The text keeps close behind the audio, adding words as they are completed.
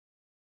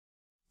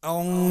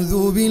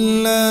أعوذ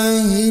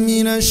بالله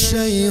من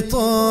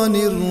الشيطان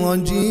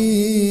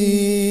الرجيم.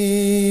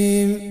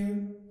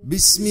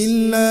 بسم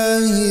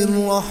الله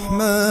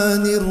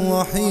الرحمن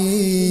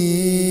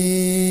الرحيم.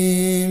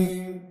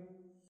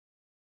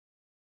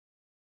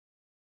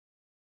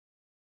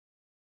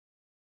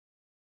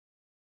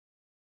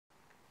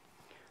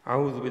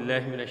 أعوذ بالله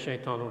من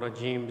الشيطان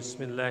الرجيم.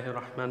 بسم الله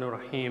الرحمن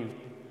الرحيم.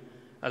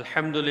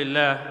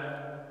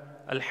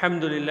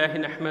 الحمد لله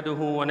نحمده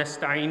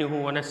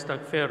ونستعينه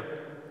ونستغفره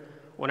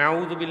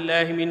ونعوذ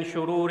بالله من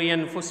شرور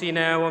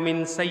أنفسنا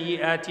ومن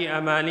سيئات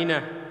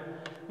أعمالنا.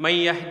 من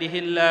يهده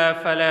الله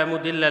فلا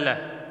مضل له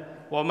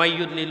ومن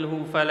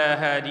يضلله فلا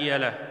هادي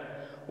له،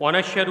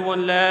 ونشهد أن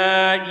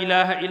لا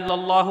إله إلا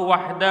الله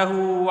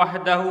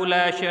وحده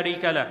لا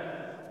شريك له،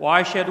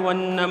 وأشهد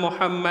أن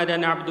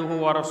محمدًا عبده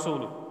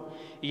ورسوله.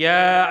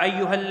 يا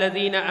أيها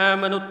الذين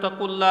آمنوا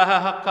اتقوا الله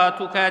حق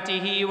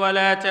تقاته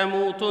ولا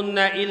تموتن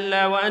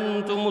إلا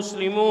وأنتم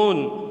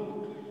مسلمون.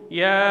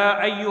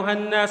 يا أيها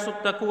الناس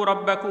اتقوا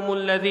ربكم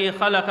الذي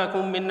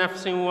خلقكم من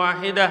نفس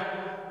واحدة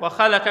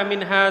وخلق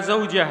منها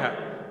زوجها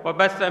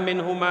وبث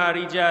منهما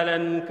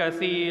رجالا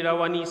كثيرا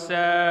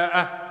ونساء،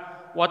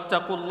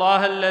 واتقوا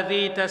الله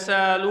الذي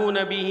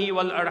تسالون به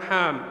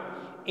والأرحام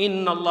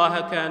إن الله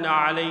كان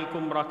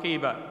عليكم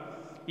رقيبا.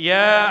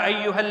 يا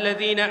أيها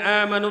الذين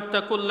آمنوا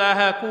اتقوا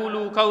الله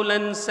قولوا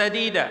قولا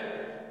سديدا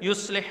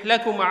يصلح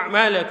لكم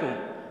أعمالكم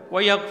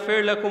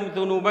ويغفر لكم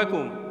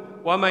ذنوبكم،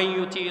 ومن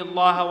يطع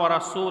الله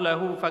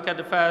ورسوله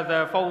فقد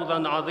فاز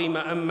فوزا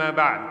عظيما. أما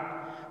بعد،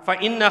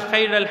 فإن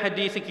خير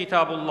الحديث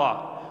كتاب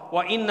الله،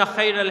 وإن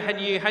خير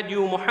الهدي هدي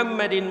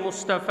محمد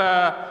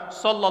مصطفى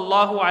صلى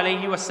الله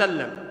عليه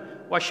وسلم،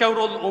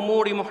 وشر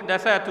الأمور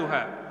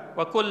محدثاتها،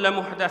 وكل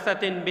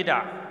محدثة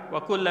بدعة،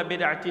 وكل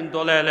بدعة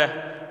ضلالة،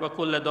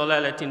 وكل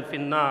ضلالة في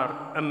النار.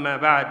 أما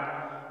بعد.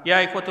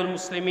 يا إخوة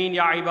المسلمين،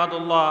 يا عباد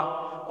الله,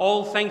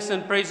 all thanks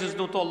and praises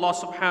due to Allah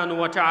subhanahu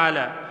wa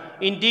ta'ala.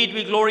 Indeed,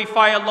 we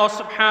glorify Allah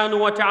subhanahu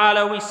wa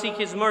ta'ala, we seek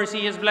His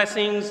mercy, His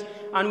blessings,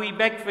 and we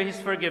beg for His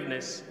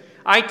forgiveness.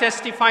 I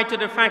testify to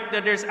the fact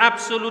that there's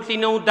absolutely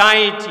no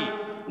deity,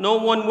 no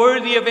one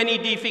worthy of any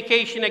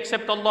deification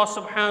except Allah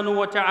subhanahu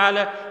wa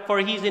ta'ala, for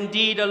He is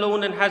indeed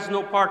alone and has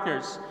no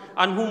partners.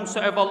 And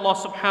whomsoever Allah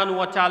subhanahu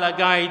wa ta'ala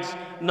guides,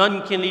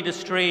 none can lead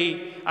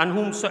astray, and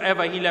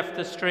whomsoever He left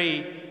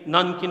astray,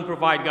 none can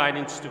provide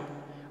guidance to.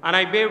 And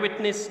I bear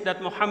witness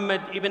that Muhammad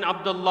ibn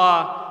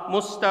Abdullah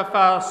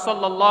Mustafa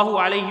sallallahu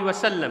alayhi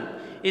wasallam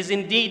is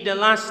indeed the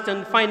last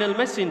and final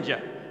messenger.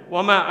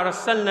 وَمَا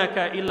أَرْسَلْنَاكَ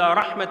إِلَّا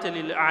رَحْمَةً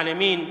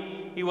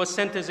لِلْعَالَمِينَ. He was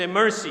sent as a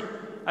mercy,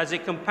 as a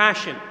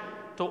compassion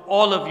to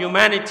all of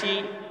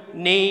humanity,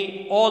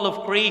 nay, all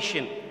of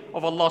creation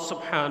of Allah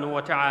subhanahu wa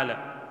ta'ala.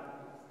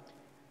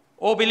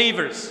 O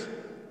believers,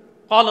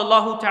 قال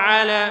الله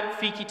تعالى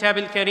في كتاب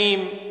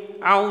الكريم: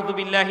 أعوذ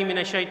بالله من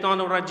الشيطان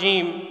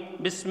الرجيم.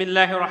 بسم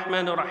الله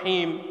الرحمن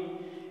الرحيم.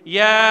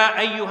 يا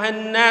أيها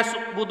الناس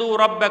اعبدوا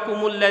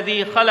ربكم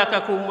الذي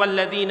خلقكم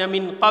والذين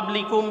من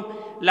قبلكم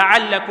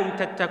لعلكم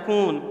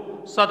تتقون.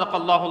 صدق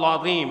الله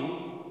العظيم.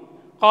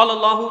 قال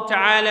الله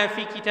تعالى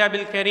في كتاب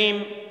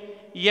الكريم: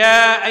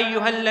 يا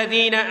أيها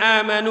الذين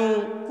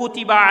آمنوا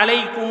كتب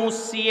عليكم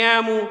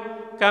الصيام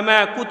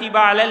كما كتب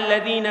على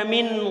الذين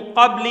من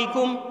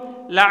قبلكم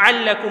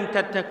لعلكم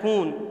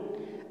تتقون.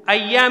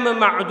 أيام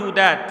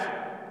معدودات،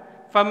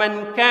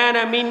 فمن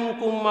كان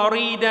منكم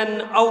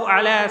مريضا أو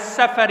على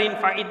سفر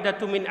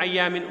فعدة من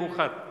أيام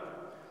أخر،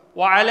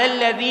 وعلى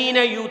الذين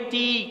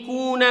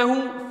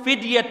يطيقونه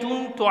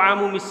فدية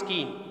طعام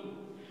مسكين،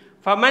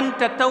 فمن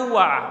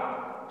تطوع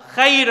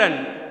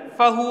خيرا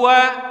فهو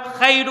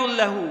خير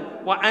له،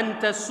 وأن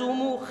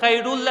تصوموا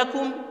خير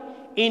لكم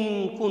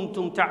إن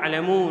كنتم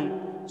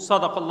تعلمون.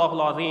 صدق الله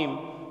العظيم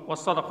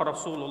وصدق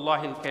رسول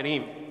الله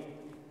الكريم.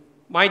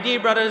 My dear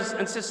brothers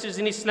and sisters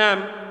in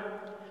Islam,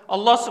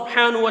 Allah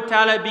subhanahu wa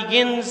ta'ala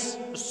begins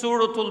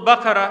Surah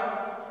Al-Baqarah,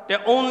 the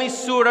only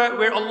surah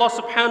where Allah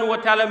subhanahu wa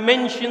ta'ala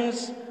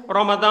mentions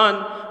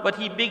Ramadan, but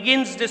He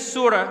begins this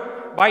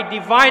surah by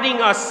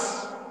dividing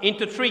us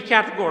into three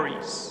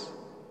categories.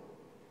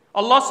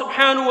 Allah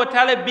subhanahu wa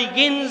ta'ala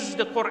begins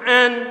the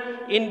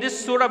Quran in this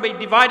surah by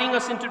dividing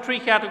us into three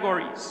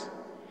categories.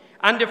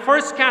 And the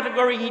first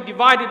category He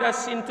divided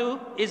us into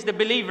is the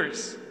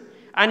believers.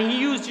 And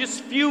He used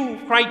just few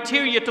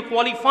criteria to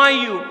qualify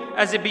you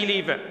as a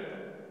believer.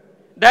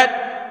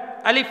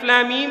 That Alif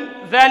Lam Mim,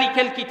 ذَلِكَ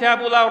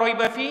الْكِتَابُ لَا رَيْبَ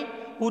فِيهِ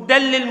هُدًى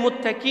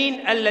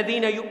لِلْمُتَّقِينَ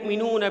الَّذِينَ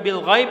يُؤْمِنُونَ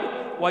بِالْغَيْبِ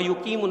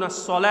وَيُقِيمُونَ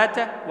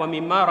الصَّلَاةَ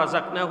وَمِمَّا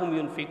رَزَقْنَاهُمْ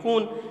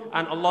يُنْفِقُونَ.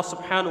 And Allah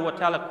subhanahu wa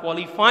ta'ala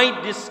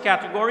qualified this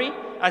category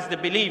as the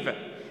believer.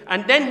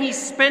 And then He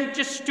spent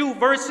just 2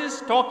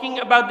 verses talking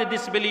about the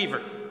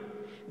disbeliever.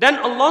 Then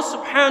Allah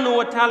subhanahu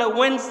wa ta'ala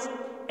went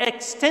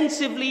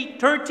extensively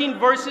 13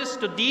 verses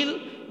to deal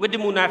with the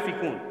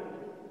munafiqun.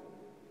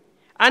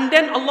 And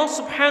then Allah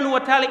subhanahu wa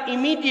ta'ala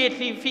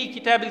immediately fi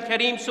Kitab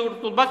al-Kareem, Surah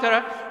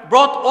Al-Baqarah,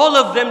 brought all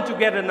of them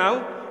together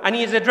now, and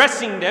He is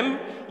addressing them.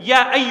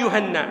 Ya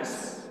ayyuhan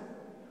nas.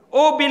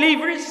 O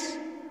believers,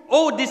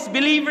 O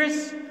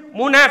disbelievers,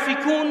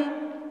 munafiqun,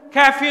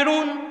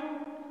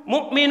 kafirun,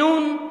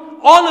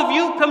 mu'minun, all of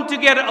you come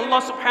together.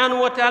 Allah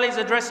subhanahu wa ta'ala is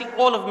addressing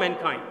all of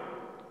mankind.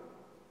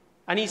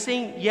 And He's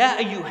saying, Ya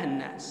ayyuhan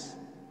nas.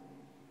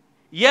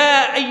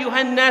 Ya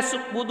ayyuhan nas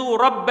u'budu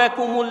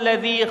rabbakum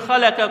alladhi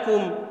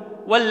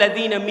khalakakum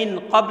walladhina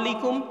min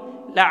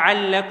qablikum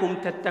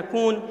la'allakum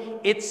tattakun.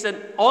 It's an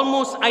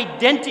almost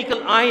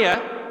identical ayah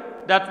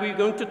that we're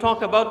going to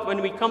talk about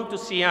when we come to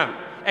Siyam.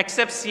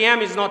 Except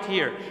Siyam is not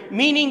here.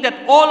 Meaning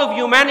that all of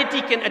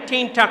humanity can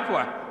attain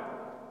taqwa.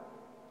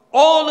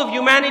 All of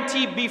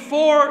humanity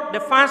before the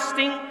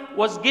fasting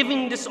was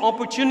given this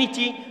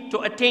opportunity to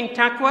attain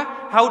taqwa.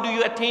 How do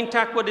you attain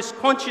taqwa? This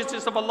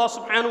consciousness of Allah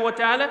subhanahu wa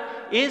ta'ala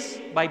is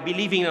by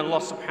believing in Allah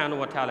subhanahu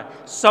wa ta'ala,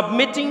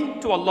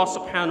 submitting to Allah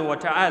subhanahu wa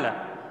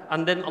ta'ala.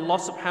 And then Allah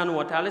subhanahu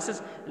wa ta'ala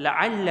says,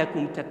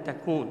 لَعَلَّكُمْ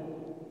تَتَّقُونَ.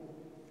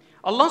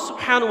 Allah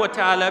subhanahu wa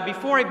ta'ala,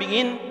 before I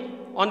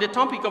begin on the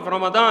topic of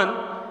Ramadan,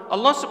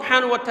 Allah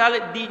subhanahu wa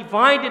ta'ala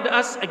divided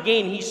us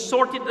again. He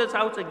sorted us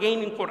out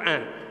again in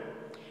Quran.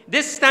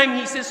 This time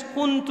He says,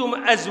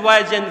 كُنْتُمْ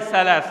أَزْوَاجًا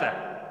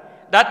ثَلَاثًا.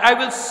 That I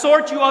will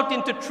sort you out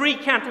into 3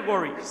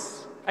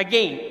 categories.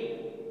 Again,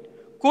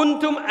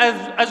 كُنْتُمْ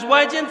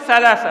أَزْوَاجًا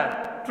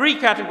ثَلَاثًا. 3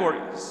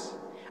 categories.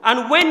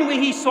 And when will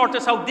He sort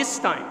us out this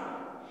time?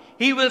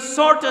 He will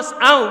sort us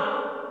out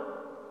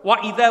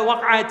وَإِذَا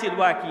وَقْعَتِ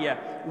الْوَاقِيَةِ.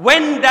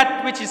 When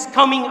that which is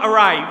coming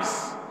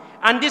arrives,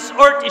 and this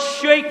earth is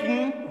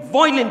shaking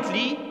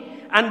violently,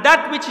 and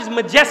that which is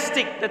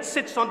majestic that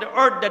sits on the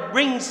earth that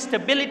brings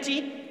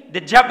stability,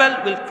 the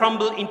Jabal will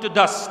crumble into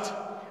dust,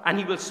 and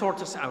He will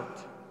sort us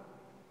out.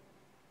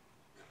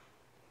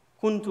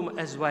 كنتم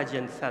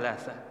أزواجا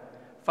ثلاثة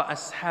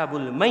فأصحاب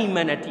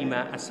الميمنة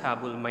ما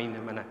أصحاب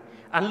الميمنة.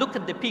 And look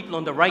at the people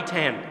on the right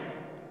hand.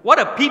 What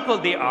a people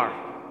they are.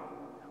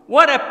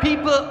 What a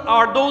people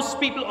are those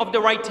people of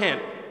the right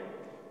hand.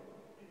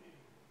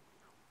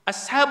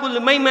 أصحاب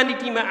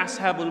الميمنة ما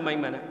أصحاب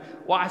الميمنة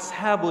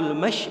وأصحاب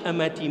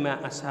المشأمة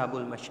ما أصحاب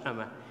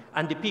المشأمة.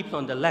 And the people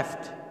on the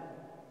left.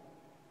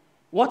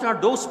 What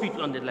are those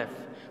people on the left?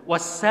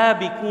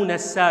 وَالسَّابِقُونَ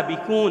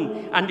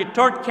السَّابِقُونَ. And the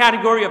third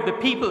category of the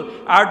people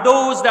are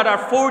those that are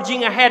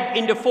forging ahead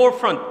in the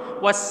forefront.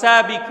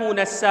 وَالسَّابِقُونَ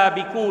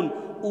السَّابِقُونَ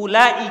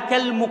أُولَٰئِكَ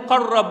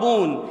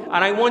الْمُقَرَّبُونَ.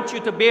 And I want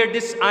you to bear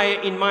this ayah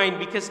in mind,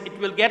 because it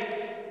will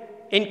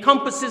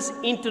encompasses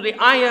into the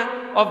ayah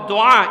of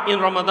dua in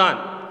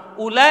Ramadan.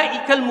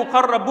 أُولَٰئِكَ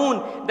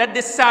الْمُقَرَّبُونَ. That the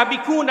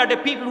sabiqun are the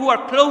people who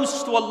are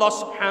close to Allah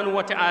subhanahu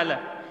wa ta'ala.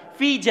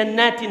 فِي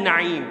جَنَّاتِ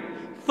النَّعِيمِ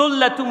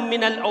ثُلَّةٌ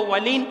مِّنَ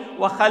الْأَوَّلِينَ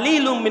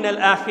وَخَلِيلٌ مِّنَ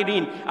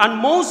الْآخِرِينَ. And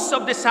most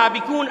of the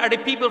sabiqun are the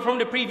people from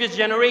the previous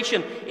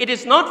generation. It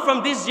is not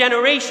from this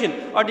generation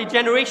or the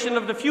generation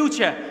of the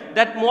future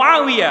that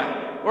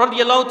Muawiyah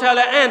radiallahu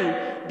ta'ala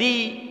an,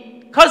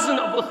 the cousin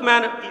of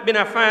Uthman ibn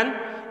Affan,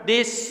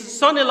 the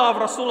son-in-law of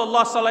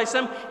Rasulullah sallallahu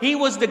alaihi wasallam, he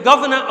was the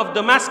governor of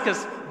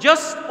Damascus,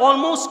 just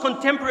almost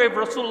contemporary of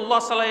Rasulullah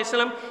sallallahu alaihi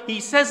wasallam.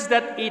 He says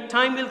that a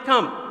time will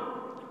come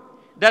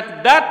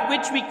that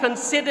which we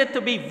consider to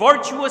be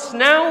virtuous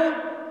now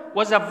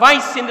was a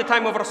vice in the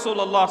time of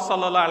Rasulullah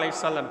sallallahu alaihi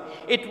wasallam.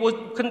 It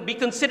would be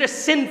considered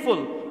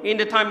sinful in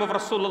the time of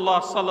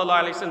Rasulullah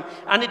sallallahu alaihi wasallam.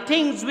 And the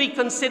things we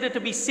consider to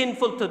be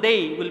sinful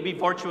today will be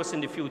virtuous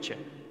in the future.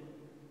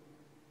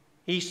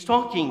 He's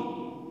talking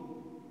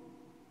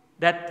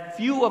that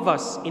few of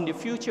us in the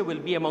future will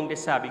be among the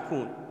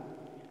sabiqun.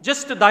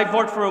 Just to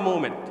divert for a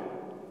moment.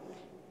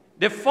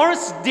 The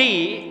first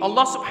day,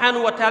 Allah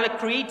subhanahu wa ta'ala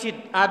created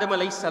Adam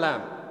alayhi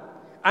salam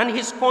and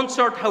his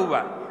consort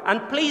Hawa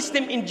and placed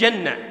them in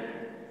Jannah.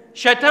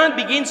 Shaitan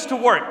begins to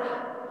work.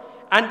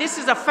 And this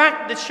is a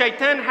fact that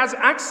Shaitan has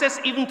access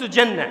even to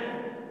Jannah.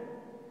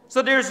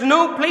 So there is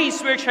no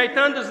place where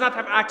Shaitan does not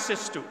have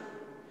access to.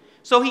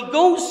 So he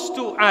goes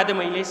to Adam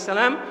alayhi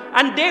salam,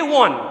 and day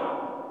one,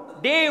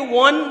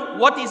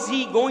 what is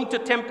he going to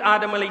tempt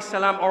Adam alayhi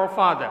salam, our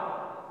father?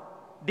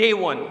 Day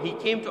one, he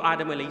came to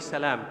Adam alayhi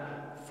salam.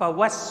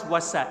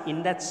 فَوَسْوَسَ,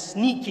 in that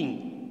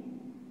sneaking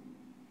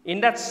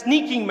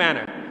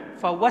manner.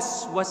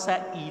 فَوَسْوَسَ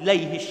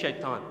إِلَيْهِ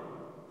الشَّيْطَانِ.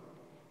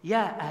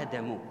 يَا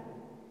آدَمُ,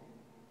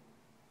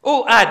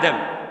 O Adam,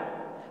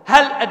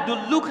 هَلْ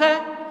أَدُلُّكَ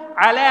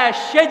عَلَى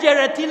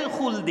شَجَرَةِ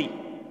الْخُلْدِ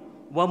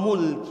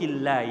وَمُلْكٍ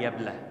لَا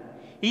يَبْلَى.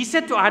 He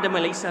said to Adam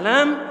alayhi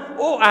salam,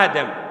 O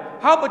Adam,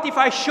 how about if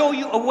I show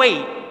you a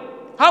way?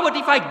 How about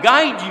if I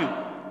guide you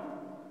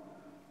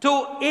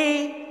to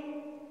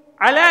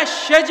ala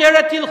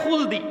shajaratil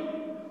khuldi,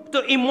 to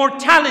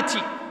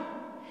immortality,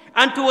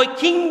 and to a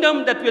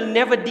kingdom that will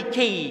never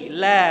decay,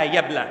 la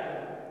yabla.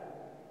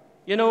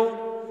 You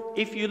know,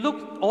 if you look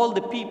at all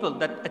the people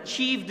that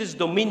achieve this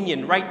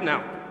dominion right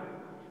now,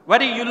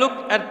 whether you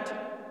look at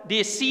the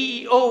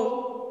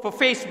CEO for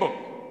Facebook,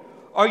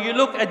 or you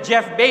look at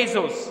Jeff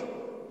Bezos,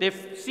 the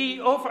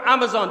CEO for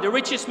Amazon, the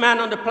richest man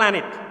on the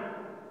planet,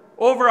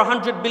 over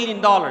 $100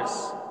 billion.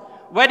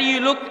 Whether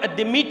you look at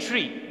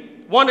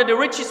Dmitry, one of the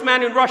richest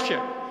men in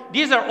Russia,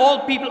 these are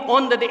all people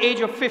under the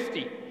age of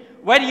 50.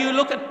 Whether you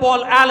look at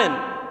Paul Allen,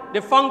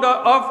 the founder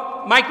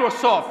of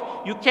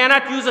Microsoft, you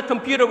cannot use a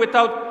computer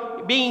without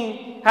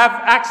have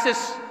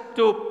access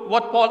to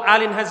what Paul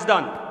Allen has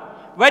done.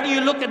 Whether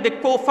you look at the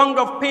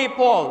co-founder of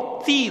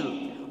PayPal,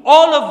 Thiel,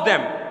 all of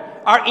them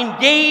are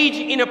engaged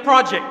in a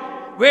project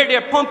where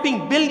they're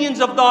pumping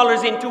billions of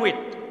dollars into it.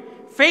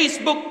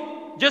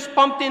 Facebook just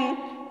pumped in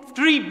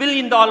 $3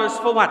 billion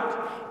for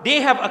what?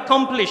 They have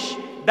accomplished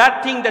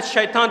that thing that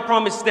Shaitan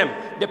promised them,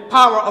 the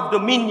power of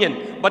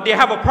dominion. But they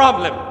have a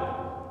problem.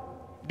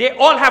 They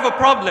all have a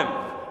problem.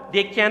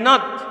 They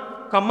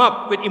cannot come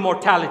up with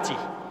immortality.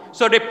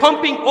 So they're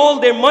pumping all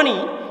their money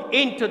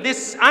into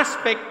this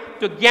aspect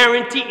to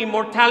guarantee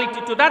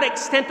immortality to that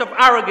extent of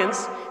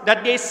arrogance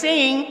that they're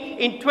saying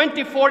in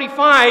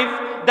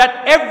 2045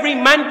 that every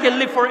man can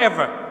live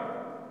forever.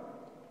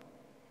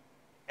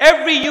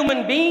 Every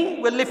human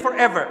being will live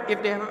forever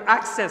if they have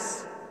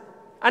access.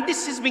 And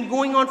this has been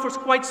going on for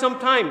quite some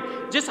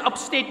time. Just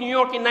upstate New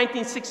York in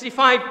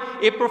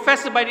 1965, a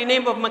professor by the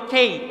name of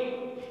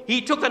McKay,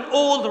 he took an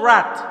old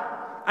rat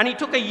and he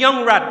took a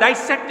young rat,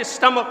 dissected the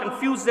stomach and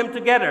fused them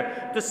together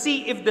to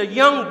see if the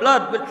young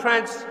blood will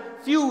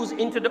transfuse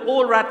into the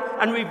old rat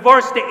and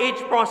reverse the age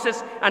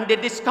process, and they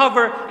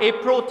discover a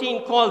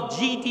protein called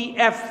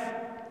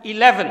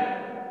GDF11.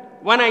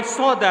 When I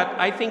saw that,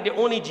 I think the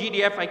only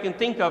GDF I can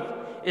think of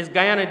is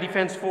Guyana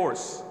Defense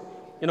Force.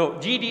 You know,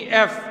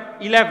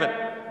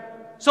 GDF11.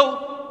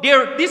 So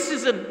this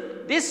is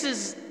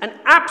an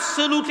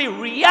absolutely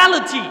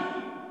reality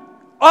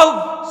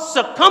of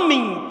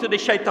succumbing to the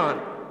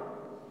shaitan.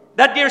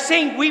 That they're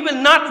saying we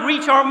will not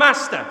reach our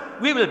master.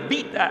 We will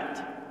beat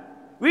that.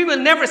 We will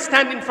never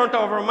stand in front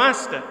of our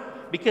master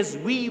because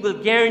we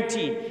will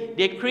guarantee.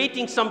 They're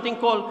creating something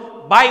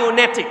called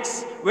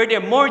bionetics, where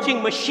they're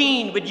merging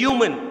machine with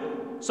human.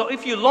 So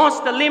if you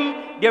lost a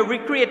limb, they're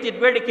recreated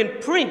where they can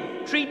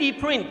print, 3D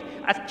print,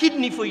 a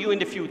kidney for you in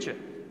the future.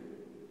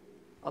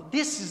 Well,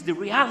 this is the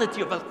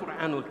reality of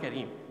Al-Quran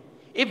al-Kareem.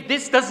 If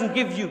this doesn't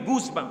give you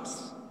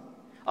goosebumps,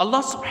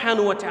 Allah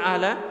subhanahu wa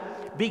ta'ala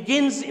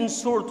begins in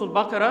Surah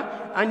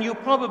Al-Baqarah, and you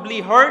probably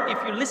heard, if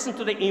you listen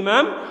to the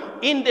Imam,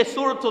 in the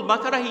Surah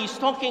Al-Baqarah, he's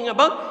talking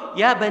about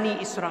Ya Bani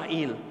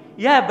Israel.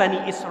 Ya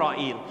Bani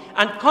Israel.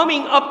 And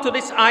coming up to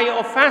this ayah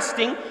of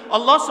fasting,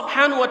 Allah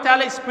subhanahu wa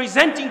ta'ala is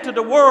presenting to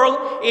the world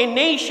a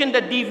nation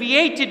that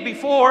deviated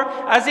before,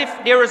 as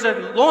if there is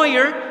a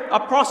lawyer, a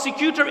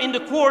prosecutor in the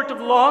court of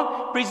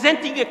law,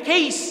 presenting a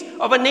case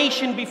of a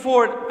nation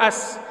before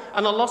us.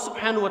 And Allah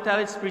subhanahu wa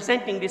ta'ala is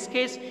presenting this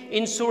case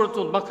in Surah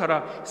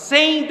Al-Baqarah,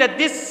 saying that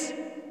this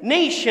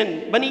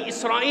nation, Bani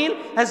Israel,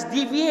 has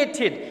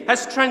deviated,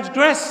 has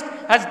transgressed,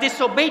 has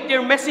disobeyed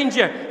their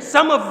messenger.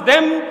 Some of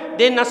them,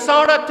 the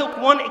Nasara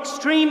took one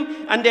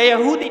extreme and the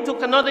Yahudi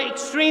took another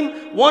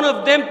extreme. One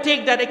of them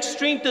take that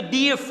extreme to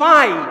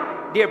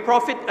deify their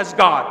prophet as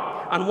God,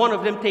 and one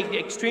of them take the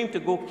extreme to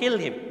go kill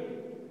him.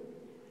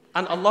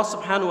 And Allah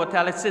subhanahu wa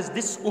ta'ala says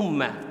this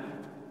ummah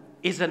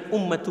is an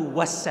ummatu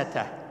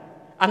wasata.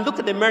 And look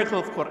at the miracle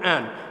of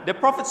Quran. The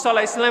Prophet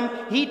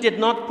ﷺ, he did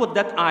not put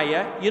that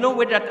ayah. You know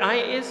where that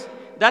ayah is?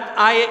 That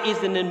ayah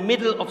is in the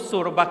middle of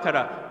Surah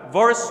Baqarah,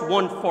 verse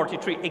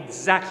 143,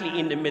 exactly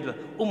in the middle.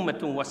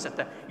 Ummatun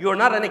wasata. You are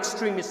not an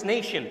extremist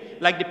nation,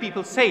 like the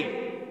people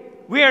say.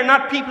 We are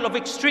not people of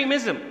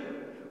extremism.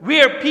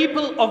 We are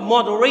people of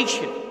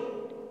moderation.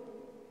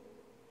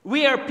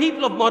 We are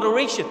people of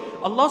moderation.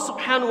 Allah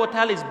subhanahu wa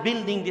ta'ala is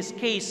building this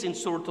case in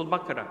Surah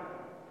Al-Baqarah.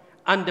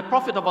 And the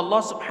Prophet of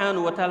Allah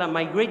subhanahu wa ta'ala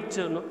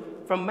migrated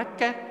from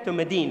Mecca to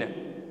Medina.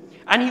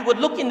 And he would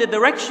look in the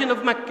direction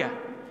of Mecca.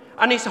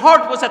 And his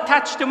heart was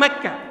attached to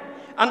Mecca.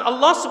 And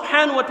Allah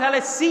subhanahu wa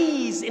ta'ala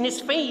sees in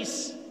his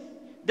face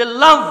the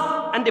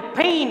love and the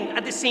pain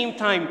at the same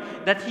time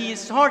that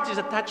his heart is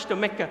attached to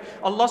Mecca.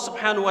 Allah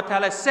subhanahu wa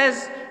ta'ala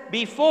says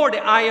before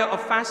the ayah of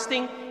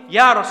fasting,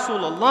 Ya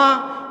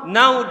Rasulullah,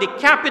 now the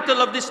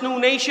capital of this new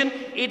nation,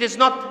 it is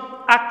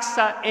not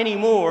Aqsa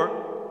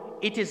anymore,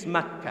 it is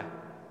Mecca.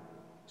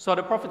 So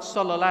the Prophet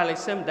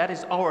ﷺ, that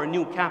is our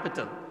new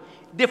capital.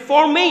 The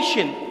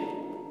formation,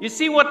 you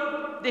see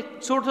what the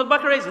Surah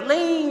Al-Baqarah is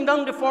laying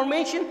down, the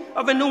formation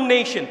of a new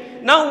nation.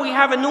 Now we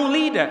have a new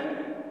leader.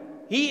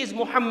 He is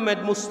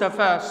Muhammad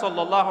Mustafa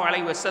sallallahu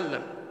alayhi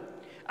wasallam.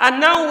 And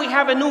now we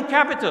have a new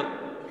capital,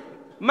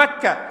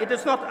 Mecca. It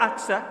is not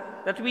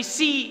Aqsa, that we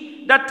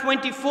see that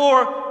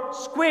 24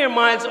 square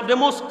miles of the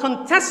most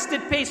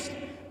contested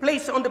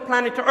place on the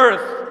planet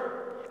Earth.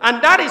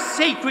 And that is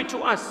sacred to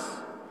us.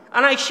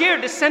 And I share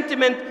the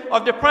sentiment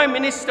of the Prime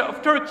Minister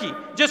of Turkey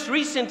just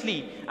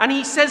recently. And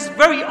he says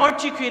very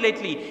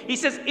articulately, he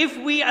says, if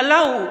we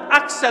allow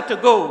Aqsa to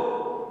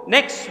go,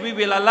 next we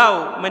will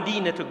allow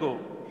Medina to go.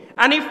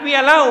 And if we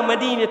allow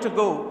Medina to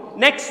go,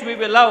 next we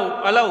will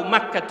allow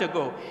Mecca to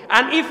go.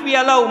 And if we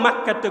allow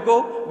Mecca to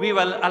go, we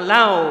will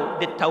allow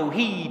the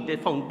Tawheed, the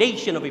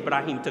foundation of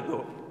Ibrahim to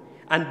go.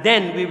 And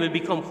then we will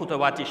become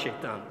Khutawati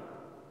Shaitan.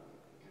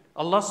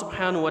 Allah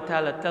subhanahu wa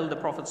ta'ala tell the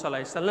Prophet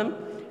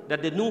ﷺ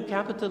that the new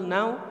capital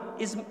now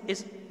is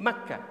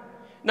Mecca.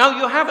 Now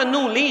you have a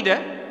new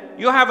leader,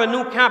 you have a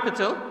new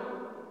capital.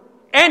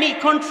 Any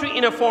country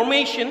in a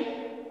formation,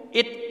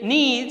 it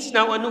needs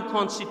now a new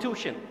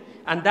constitution.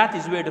 And that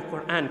is where the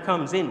Quran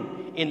comes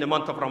in the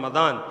month of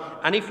Ramadan.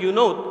 And if you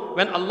note,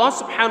 when Allah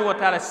subhanahu wa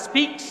ta'ala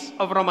speaks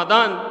of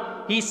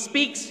Ramadan, He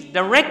speaks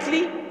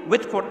directly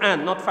with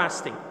Quran, not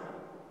fasting.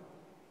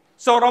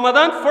 So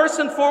Ramadan, first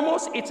and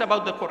foremost, it's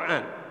about the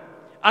Quran.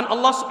 And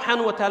Allah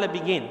subhanahu wa ta'ala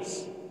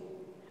begins.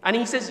 And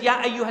He says,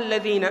 Ya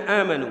ayyuhalladhina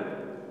amanu,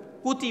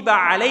 kutiba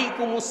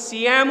alaykumus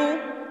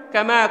siyamu,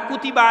 kama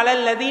kutiba ala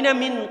alladhina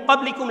min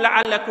qablikum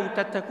la'allakum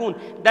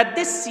tattaqun. That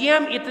this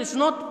siyam, it is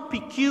not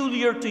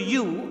peculiar to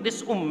you,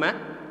 this ummah,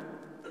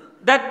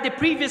 that the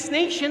previous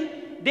nation,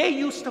 they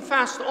used to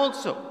fast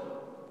also.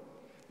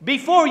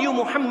 Before you,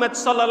 Muhammad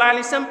sallallahu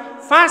alaihi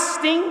wasallam,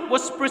 fasting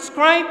was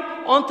prescribed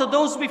unto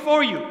those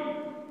before you.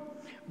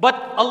 But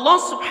Allah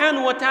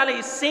subhanahu wa ta'ala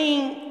is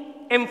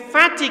saying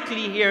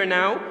emphatically here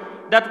now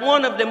that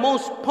one of the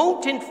most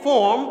potent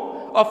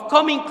form of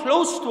coming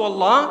close to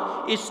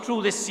Allah is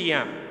through the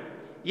siyam.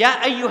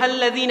 Ya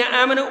ayyuhalladhina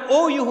amanu,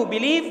 O you who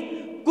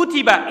believe,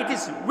 kutiba, it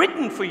is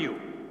written for you.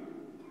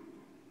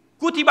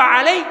 Kutiba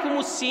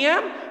alaykumus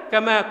siyam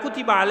kama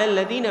kutiba ala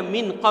alladhina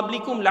min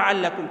qablikum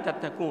la'allakum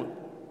tattaqun.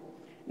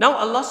 Now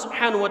Allah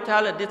subhanahu wa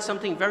ta'ala did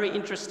something very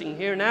interesting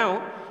here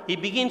now. He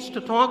begins to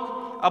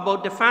talk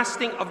about the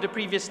fasting of the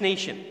previous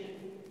nation.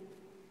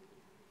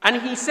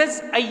 And He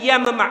says,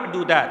 ayyama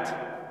ma'dudat,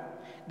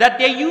 that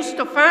they used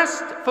to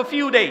fast for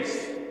few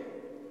days.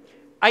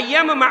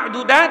 Ayyama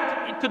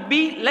ma'dudat, it could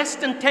be less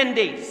than 10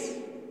 days.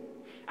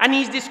 And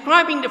He's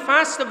describing the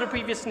fast of the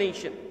previous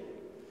nation.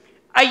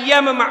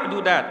 Ayyama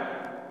ma'dudat.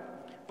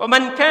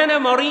 وَمَنْ كَانَ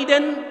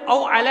مَرِيدًا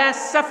أَوْ عَلَى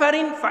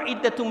سَفَرٍ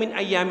فَعِدَّةٌ مِّنْ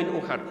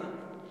أَيَّامٍ أُخَرٍ.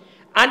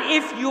 And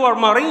if you are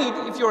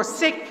marid, if you're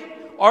sick,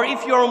 or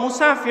if you're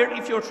musafir,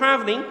 if you're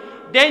traveling,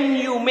 then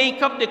you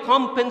make up the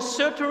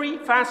compensatory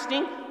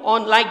fasting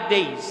on like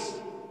days.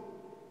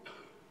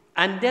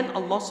 And then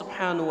Allah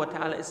subhanahu wa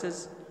ta'ala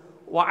says,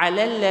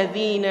 وَعَلَى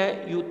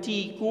الَّذِينَ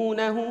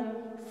يُتِيكُونَهُ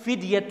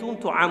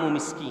فِدْيَةٌ طُعَامُ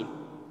مِسْكِينٍ.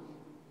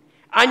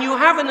 And you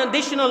have an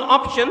additional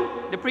option,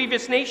 the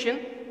previous nation.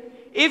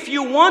 If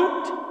you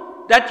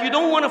want that you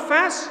don't want to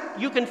fast,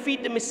 you can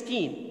feed the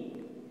miskin.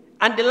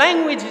 And the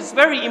language is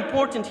very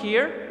important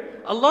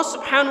here. Allah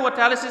subhanahu wa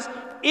ta'ala says,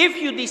 if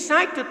you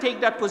decide to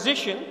take that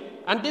position,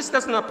 and this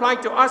doesn't apply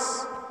to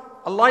us,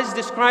 Allah is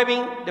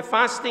describing the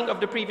fasting of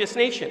the previous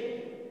nation.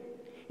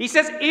 He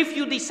says, if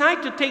you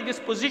decide to take this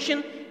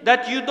position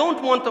that you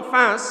don't want to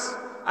fast,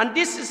 and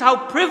this is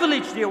how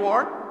privileged they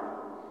were,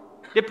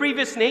 the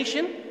previous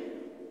nation,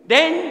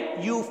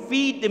 then you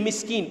feed the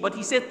miskin. But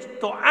He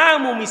said,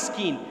 To'amu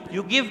miskin.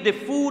 You give the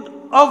food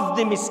of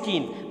the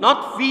miskin,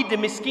 not feed the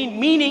miskin,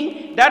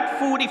 meaning that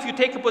food, if you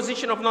take a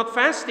position of not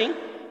fasting,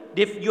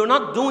 you're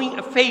not doing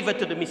a favor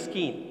to the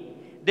miskin.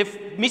 The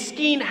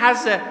miskin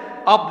has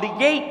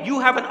you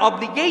have an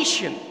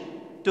obligation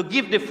to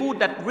give the food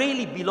that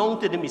really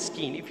belongs to the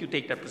miskin if you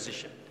take that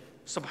position.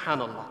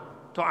 Subhanallah.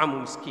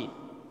 Tu'amu miskin.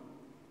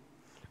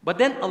 But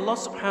then Allah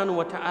subhanahu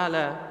wa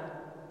ta'ala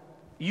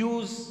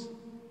used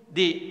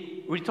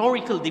the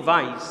rhetorical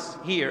device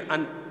here,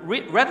 and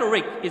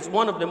rhetoric is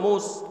one of the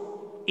most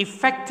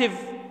effective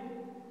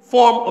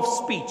form of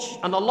speech,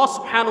 and Allah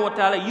subhanahu wa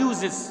ta'ala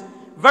uses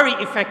very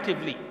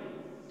effectively.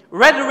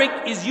 Rhetoric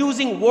is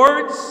using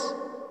words,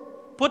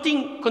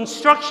 putting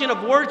construction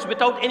of words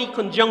without any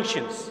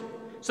conjunctions.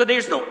 So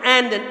there's no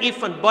and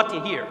if and but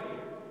in here.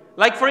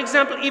 Like for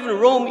example, even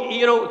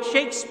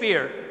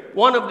Shakespeare,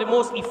 one of the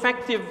most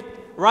effective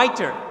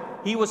writer,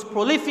 he was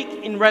prolific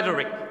in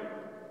rhetoric.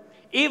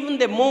 Even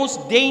the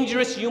most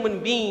dangerous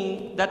human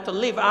being that to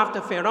live after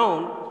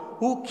Pharaoh,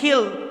 who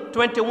killed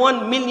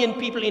 21 million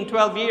people in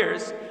 12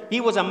 years,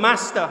 he was a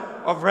master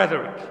of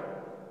rhetoric.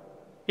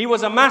 He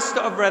was a master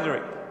of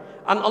rhetoric.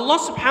 And Allah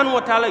subhanahu wa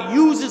ta'ala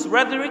uses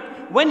rhetoric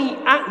when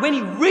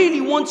he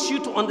really wants you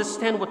to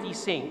understand what He's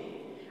saying.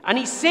 And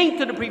He's saying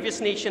to the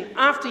previous nation,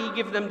 after He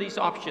gives them this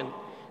option,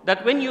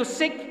 that when you're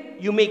sick,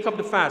 you make up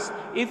the fast.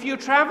 If you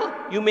travel,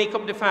 you make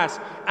up the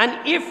fast.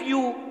 And if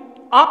you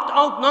opt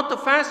out not to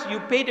fast, you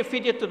pay the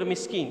fidya to the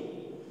miskin.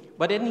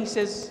 But then He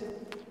says,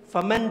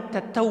 فَمَنْ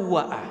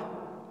تَتَوَّأَ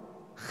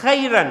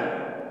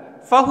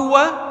خَيْرًا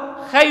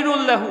فَهُوَ خَيْرٌ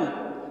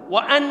لَهُ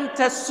وَأَنْ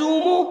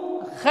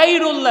تَصُومُوا خَيْرٌ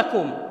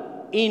لَكُمْ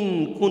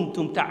إِن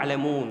كُنْتُمْ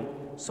تَعْلَمُونَ.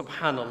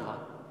 Subhanallah.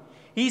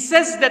 He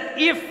says that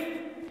if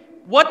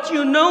what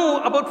you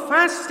know about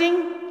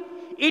fasting,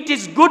 it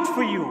is good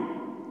for you,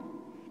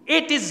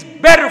 it is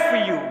better for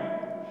you,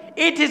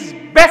 it is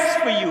best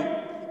for you,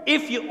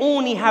 if you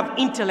only have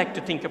intellect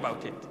to think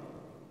about it.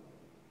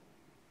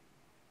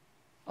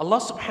 Allah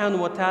subhanahu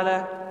wa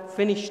ta'ala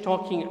finished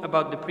talking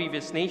about the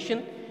previous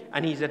nation,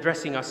 and He's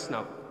addressing us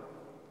now.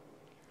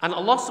 And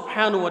Allah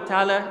subhanahu wa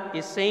ta'ala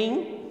is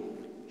saying,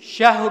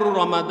 شهر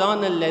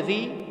رمضان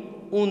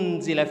الذي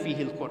أنزل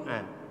فيه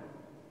القرآن.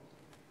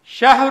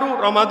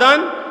 شهر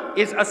Ramadan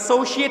is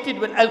associated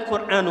with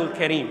Al-Quran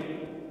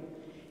Al-Kareem.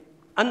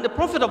 And the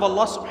Prophet of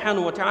Allah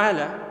subhanahu wa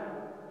ta'ala,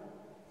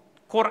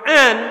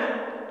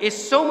 Quran is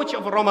so much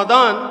of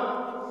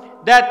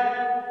Ramadan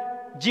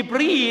that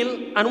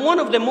Jibreel, and one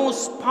of the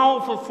most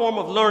powerful form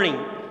of learning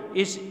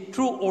is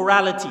through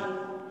orality.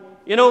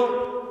 You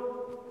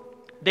know,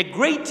 the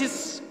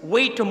greatest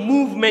way to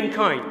move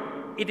mankind,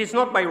 it is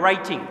not by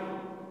writing,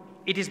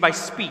 it is by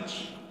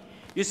speech.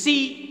 You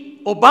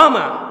see,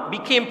 Obama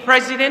became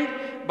president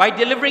by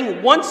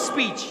delivering one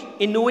speech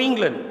in New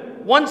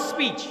England, one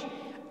speech,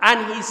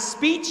 and his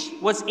speech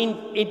was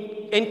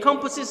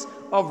encompasses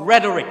of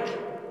rhetoric.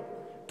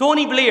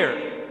 Tony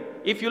Blair,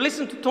 if you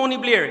listen to Tony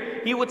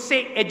Blair, he would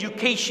say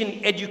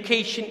education,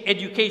 education,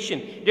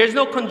 education. There's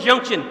no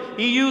conjunction.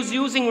 He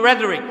using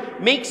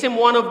rhetoric, makes him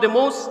one of the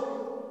most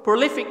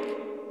prolific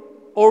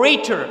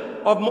orator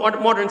of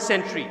modern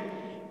century.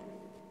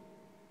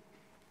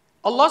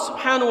 Allah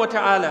subhanahu wa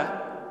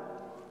ta'ala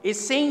is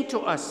saying to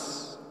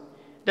us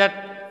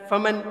that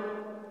فَمَنْ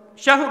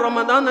شَهُرْ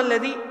رَمَضَانَ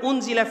الَّذِي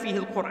أُنزِلَ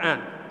فِيهِ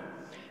الْقُرْآنِ,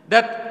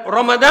 that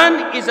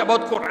Ramadan is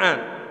about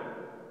Quran.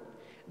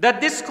 That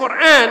this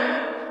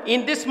Quran,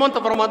 in this month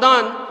of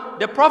Ramadan,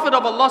 the Prophet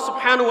of Allah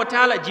subhanahu wa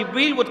ta'ala,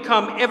 Jibreel, would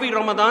come every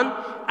Ramadan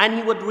and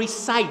he would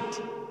recite.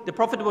 The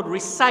Prophet would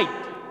recite,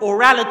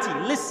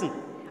 orality, listen.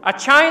 A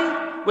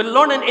child will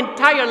learn an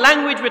entire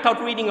language without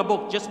reading a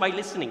book, just by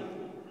listening.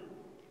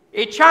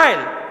 A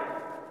child,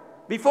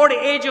 before the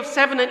age of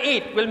 7 and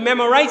 8, will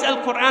memorize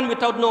Al-Quran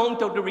without knowing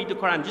how to read the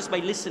Quran, just by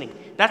listening.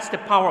 That's the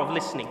power of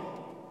listening.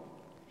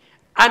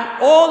 And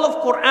all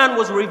of Quran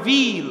was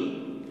revealed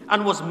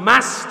and was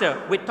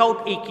mastered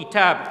without a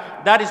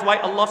kitab. That is why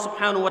Allah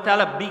subhanahu wa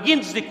ta'ala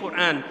begins the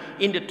Quran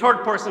in the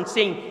third person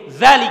saying,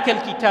 ذَلِكَ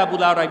الْكِتَابُ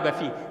لَا رَيْبَ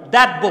فِيهِ.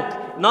 That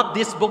book, not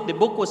this book. The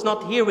book was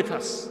not here with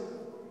us.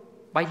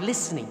 By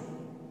listening.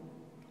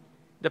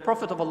 The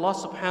Prophet of Allah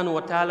subhanahu wa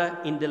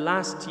ta'ala, in the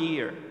last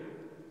year,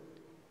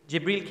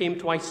 Jibreel came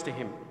twice to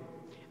him.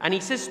 And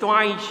he says to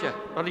Aisha,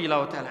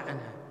 radiallahu ta'ala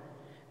anha,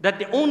 that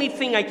the only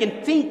thing I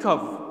can think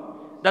of,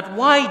 that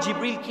why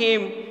Jibreel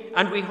came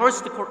and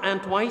rehearsed the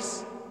Quran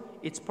twice,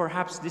 it's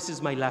perhaps this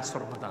is my last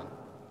Ramadan.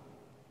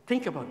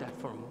 Think about that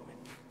for a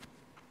moment.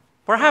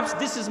 Perhaps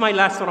this is my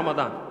last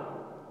Ramadan.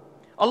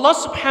 Allah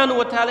subhanahu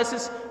wa ta'ala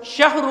says,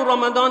 شَهْرُ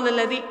رَمَضَانَ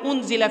الَّذِي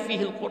أُنزِلَ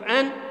فِيهِ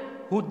الْقُرْآنِ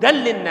هُدًى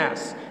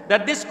لِلنَّاسِ.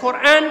 That this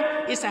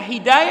Quran is a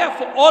hidayah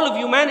for all of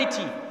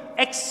humanity.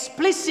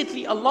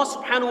 Explicitly, Allah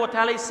subhanahu wa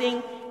ta'ala is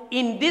saying,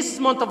 in this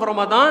month of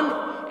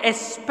Ramadan,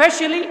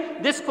 especially,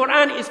 this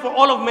Quran is for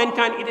all of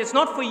mankind. It is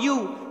not for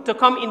you to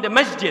come in the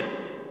masjid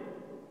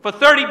for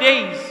 30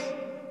 days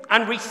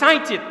and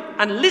recite it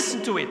and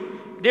listen to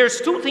it.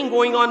 There's two things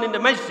going on in the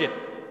masjid.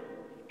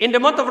 In the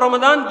month of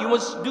Ramadan, you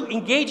must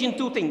engage in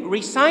two things: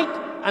 recite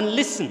and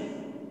listen.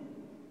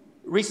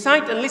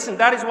 Recite and listen.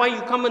 That is why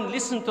you come and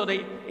listen to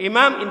the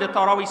Imam in the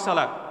Tarawih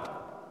Salah.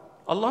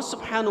 Allah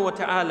subhanahu wa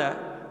ta'ala,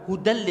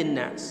 Hudal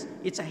linnas.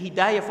 It's a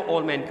hidayah for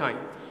all mankind.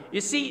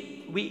 You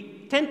see,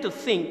 we tend to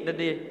think that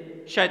the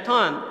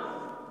shaitan,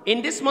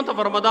 in this month of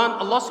Ramadan,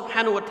 Allah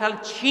subhanahu wa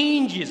ta'ala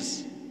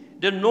changes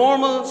the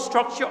normal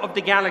structure of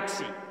the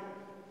galaxy.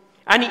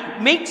 And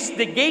He makes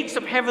the gates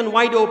of heaven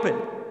wide open,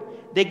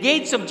 the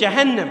gates of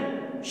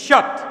Jahannam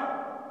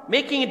shut,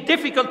 making it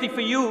difficult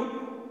for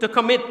you to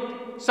commit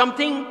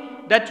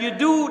something that you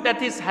do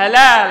that is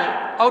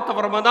halal out of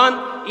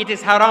Ramadan, it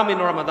is haram in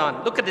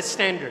Ramadan. Look at the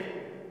standard.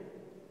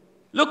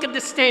 Look at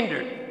the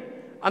standard.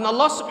 And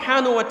Allah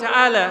subhanahu wa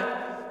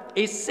ta'ala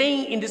is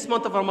saying in this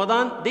month of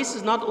Ramadan, this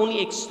is not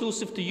only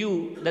exclusive to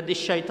you, that the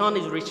shaitan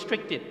is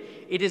restricted.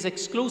 It is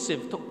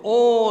exclusive to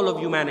all of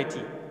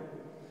humanity.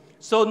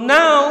 So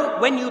now,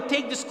 when you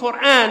take this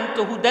Quran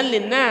to Hudan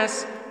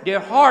Linnas, their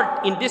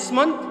heart in this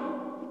month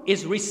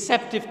is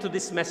receptive to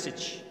this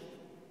message.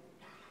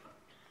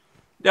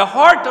 The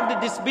heart of the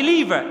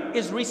disbeliever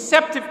is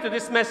receptive to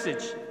this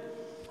message.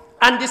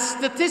 And the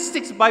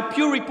statistics by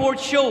Pew Report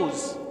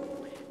shows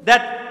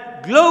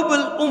that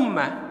global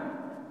ummah,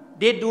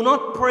 they do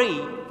not pray.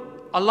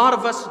 A lot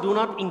of us do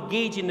not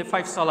engage in the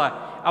 5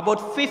 salah. About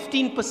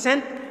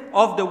 15%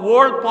 of the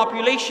world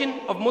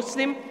population of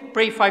Muslim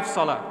pray 5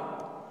 salah.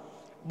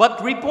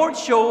 But report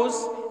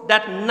shows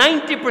that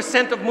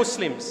 90% of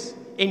Muslims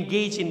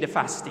engage in the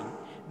fasting.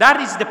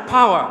 That is the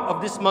power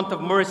of this month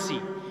of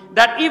mercy.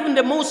 That even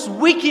the most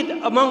wicked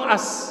among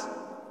us,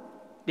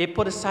 they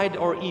put aside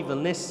our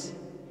evilness.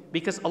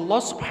 Because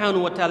Allah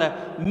subhanahu wa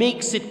ta'ala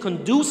makes it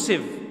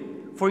conducive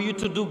for you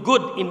to do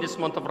good in this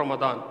month of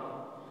Ramadan.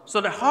 So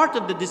the heart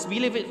of the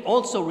disbeliever is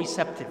also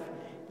receptive.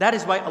 That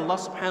is why Allah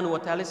subhanahu wa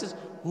ta'ala says,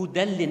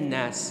 Hudal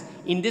linnas.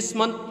 In this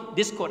month,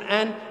 this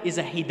Quran is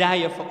a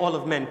hidayah for all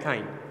of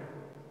mankind.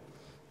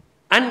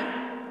 And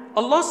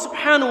Allah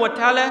subhanahu wa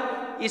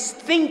ta'ala is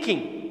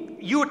thinking.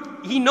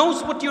 He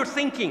knows what you're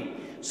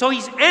thinking. So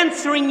He's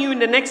answering you in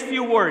the next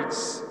few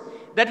words.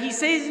 That He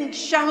says in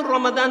Shahr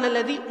Ramadan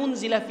alladhi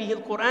unzila fihi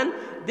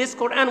al-Quran. This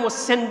Quran was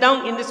sent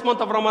down in this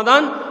month of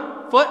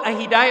Ramadan for a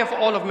hidayah for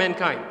all of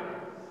mankind.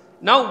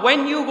 Now,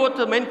 when you go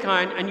to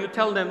mankind and you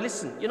tell them,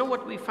 listen, you know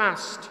what, we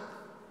fast.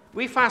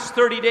 We fast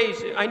 30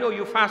 days. I know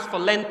you fast for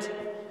Lent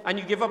and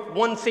you give up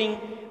one thing,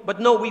 but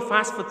no, we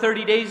fast for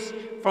 30 days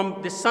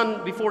from the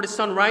sun, before the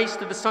sunrise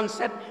to the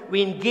sunset.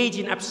 We engage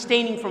in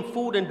abstaining from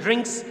food and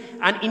drinks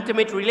and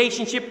intimate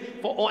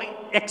relationship for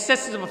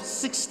excesses of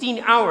 16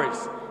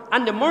 hours.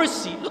 And the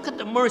mercy, look at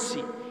the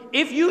mercy.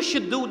 if you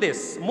should do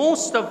this,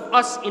 most of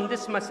us in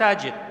this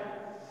masajid,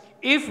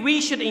 if we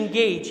should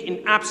engage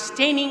in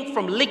abstaining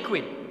from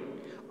liquid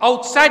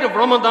outside of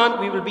Ramadan,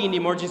 we will be in the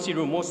emergency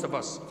room, most of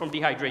us, from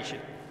dehydration.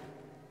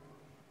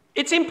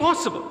 It's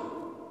impossible.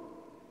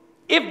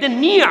 If the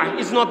niyyah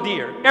is not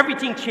there,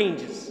 everything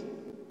changes.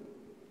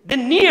 The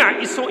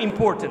niyyah is so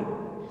important.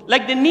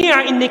 Like the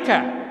niyyah in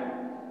nikah.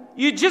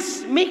 You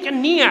just make a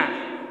niyyah.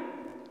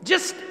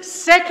 Just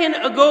second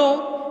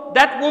ago,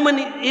 that woman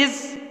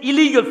is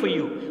illegal for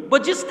you.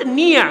 But just the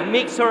niyyah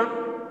makes her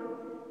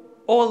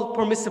all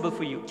permissible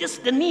for you.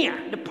 Just the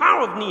niyyah, the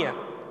power of niyyah.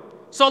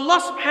 So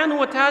Allah subhanahu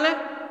wa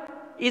ta'ala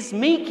is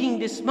making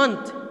this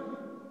month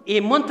a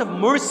month of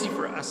mercy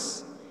for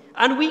us.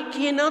 And we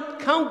cannot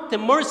count the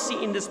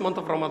mercy in this month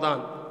of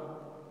Ramadan.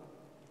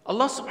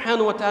 Allah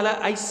subhanahu wa ta'ala,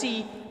 I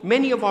see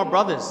many of our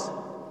brothers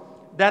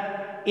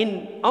that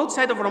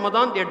outside of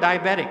Ramadan, they're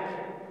diabetic.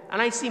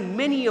 And I see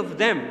many of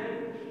them,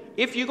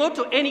 if you go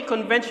to any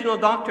conventional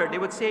doctor, they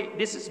would say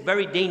this is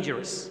very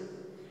dangerous.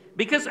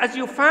 Because as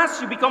you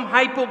fast, you become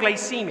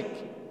hypoglycemic.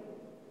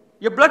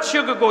 Your blood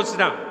sugar goes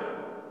down.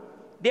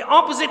 The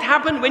opposite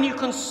happens when you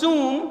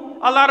consume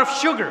a lot of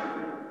sugar.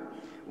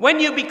 When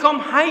you become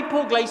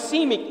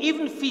hypoglycemic,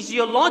 even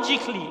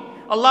physiologically,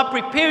 Allah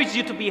prepares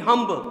you to be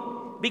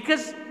humble.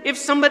 Because if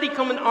somebody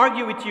come and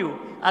argue with you,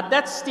 at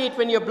that state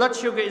when your blood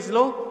sugar is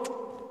low,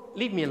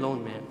 leave me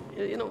alone, man.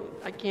 You know,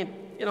 I can't,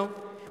 you know.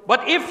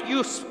 But if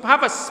you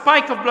have a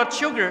spike of blood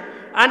sugar,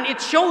 and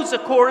it shows a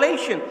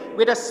correlation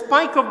with a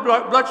spike of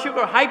blood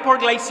sugar,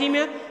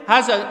 hyperglycemia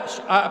has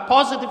a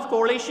positive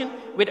correlation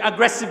with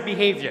aggressive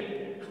behavior.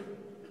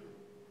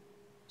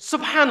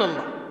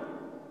 Subhanallah.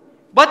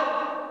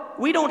 But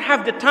we don't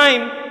have the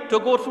time to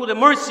go through the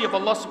mercy of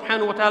Allah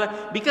subhanahu wa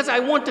ta'ala, because I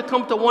want to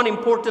come to one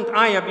important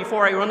ayah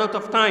before I run out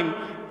of time,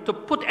 to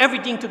put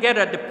everything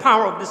together, the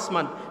power of this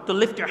month, to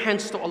lift your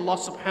hands to Allah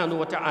subhanahu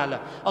wa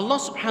ta'ala. Allah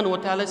subhanahu wa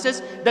ta'ala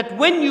says that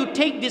when you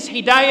take this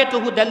hidayah to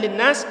hudal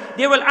linnas,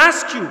 they will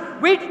ask you,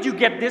 where did you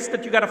get this,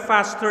 that you got to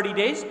fast 30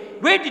 days?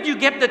 Where did you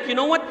get that, you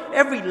know what,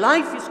 every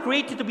life is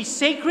created to be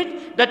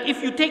sacred, that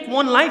if you take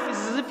one life, it's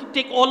as if you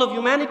take all of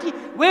humanity?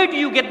 Where do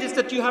you get this,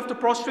 that you have to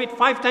prostrate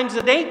 5 times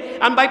a day?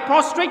 And by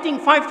prostrating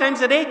 5 times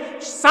a day,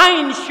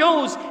 science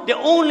shows the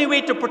only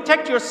way to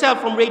protect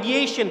yourself from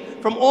radiation,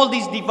 from all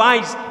these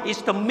devices,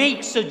 is to make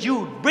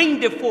sujood, bring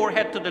the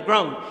forehead to the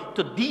ground,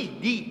 to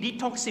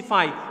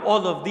detoxify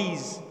all of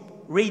these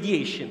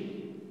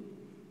radiation.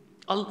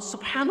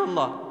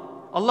 Subhanallah.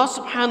 Allah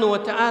subhanahu wa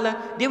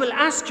ta'ala, they will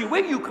ask you,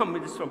 where you come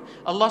with this from?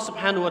 Allah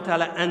subhanahu wa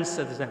ta'ala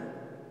answers them.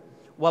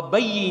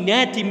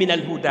 وَبَيِّنَاتِ مِنَ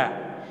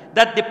الْهُدَى.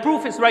 That the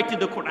proof is right in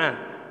the Quran.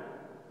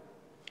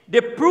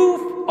 The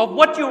proof of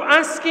what you're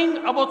asking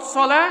about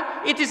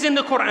salah, it is in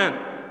the Quran.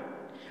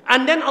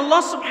 And then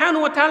Allah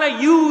subhanahu wa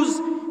ta'ala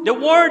used the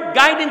word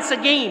guidance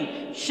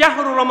again.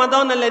 شهر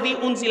رمضان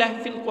الذي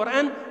أنزل في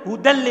القرآن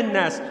هدى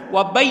للناس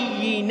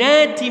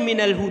وبينات من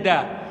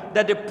الهدى.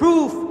 That the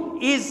proof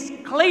is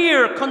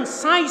clear,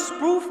 concise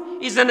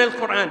proof is in the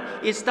Quran.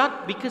 It's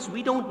not because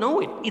we don't know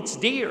it. It's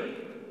there.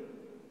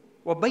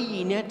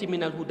 وبينات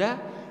من الهدى.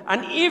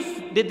 And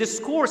if the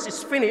discourse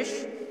is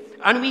finished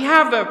and we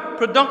have a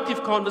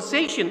productive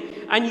conversation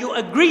and you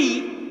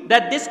agree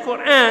that this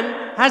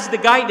Quran has the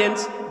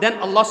guidance, then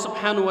Allah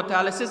subhanahu wa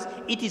ta'ala says,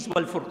 it is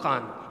wal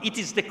furqan. It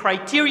is the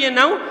criteria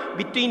now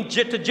between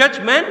to judge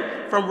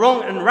man from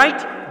wrong and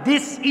right.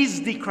 This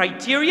is the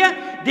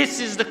criteria. This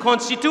is the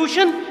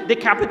constitution. The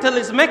capital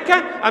is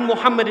Mecca, and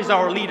Muhammad is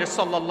our leader,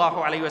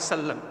 sallallahu alayhi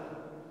wasallam.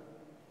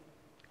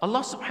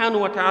 Allah subhanahu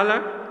wa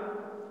ta'ala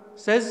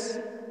says,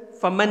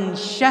 فَمَنْ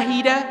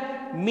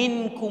شَهِدَ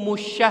مِنْكُمُ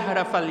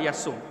الشَّهْرَ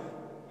فَلْيَصُمْ.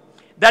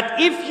 That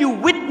if you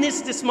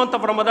witness this month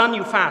of Ramadan,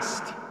 you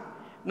fast.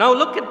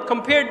 Now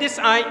compare these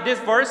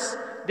verses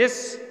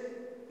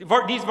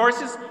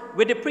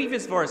with the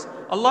previous verse.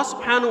 Allah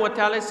subhanahu wa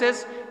ta'ala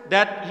says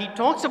that He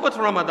talks about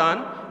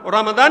Ramadan.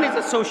 Ramadan is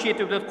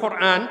associated with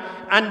Quran.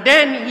 And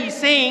then He's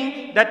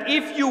saying that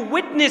if you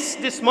witness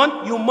this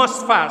month, you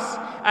must fast.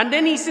 And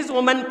then He says,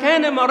 وَمَنْ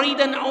كَانَ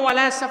مَرِيدًا أَوْ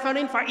عَلَى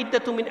سَفَرٍ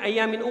فَعِدَّةٌ مِنْ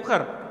أَيَّامٍ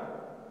أُخَرٍ.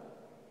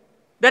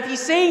 That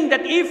He's saying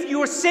that if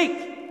you're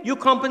sick, you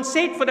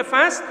compensate for the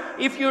fast.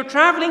 If you're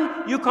traveling,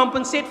 you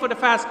compensate for the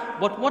fast.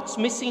 But what's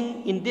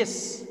missing in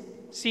this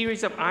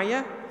series of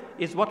ayah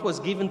is what was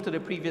given to the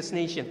previous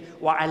nation.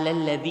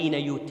 وَعَلَى الَّذِينَ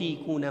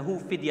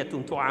يُطِيقُونَهُ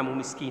فِدْيَةٌ طُعَامُ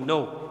مِسْكِينٍ.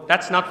 No,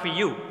 that's not for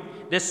you.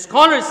 The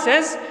scholar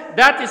says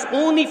that is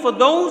only for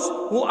those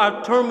who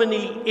are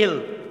terminally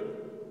ill.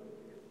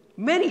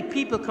 Many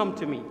people come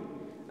to me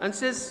and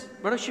says,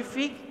 Brother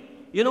Shafiq,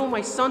 you know,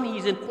 my son,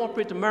 he's in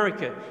corporate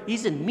America.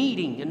 He's in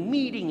meeting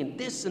and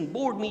this and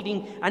board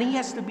meeting, and he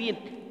has to be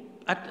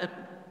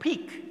at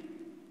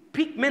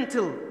peak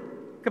mental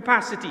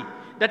capacity.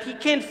 that he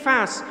can't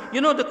fast. You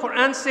know, the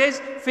Quran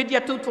says,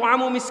 Fidyatu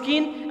tu'amu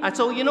miskin. And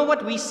so, you know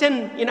what? We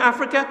send, in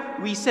Africa,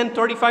 we send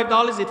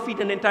 $35. It feeds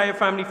an entire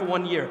family for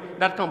 1 year.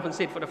 That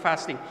compensates for the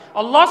fasting.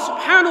 Allah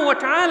subhanahu wa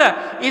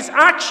ta'ala is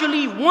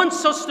actually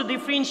wants us to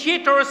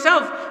differentiate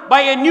ourselves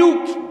by a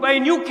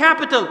new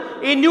capital,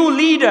 a new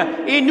leader,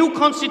 a new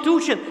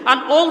constitution,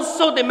 and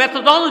also the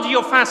methodology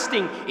of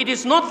fasting. It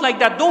is not like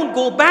that. Don't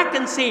go back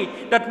and say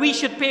that we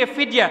should pay a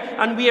fidya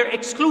and we are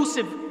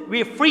exclusive.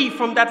 We are free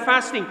from that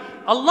fasting.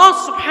 Allah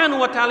subhanahu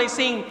wa ta'ala is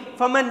saying,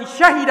 فَمَنْ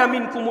شَهِدَ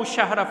مِنْكُمُ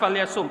الشَّهْرَ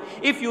فَلْيَصُمْ.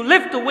 If you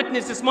live to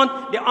witness this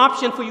month, the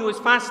option for you is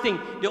fasting.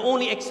 The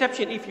only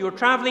exception if you're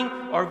traveling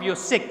or if you're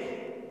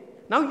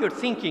sick. Now you're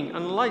thinking,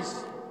 and Allah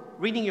is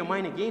reading your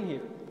mind again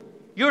here.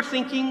 You're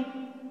thinking,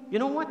 you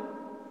know what?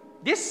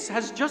 This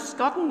has just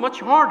gotten much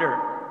harder.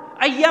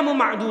 أَيَّامُ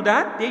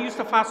مَعْدُودَاتٍ. They used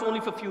to fast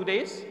only for a few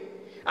days.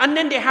 And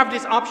then they have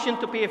this option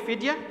to pay a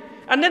fidya.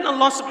 And then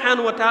Allah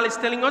subhanahu wa ta'ala is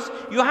telling us,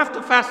 you have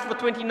to fast for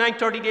 29,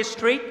 30 days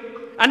straight.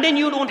 And then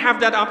you don't have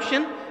that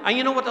option. And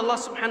you know what Allah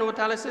subhanahu wa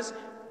ta'ala says?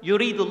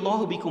 يُرِيدُ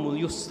اللَّهُ بِكُمُ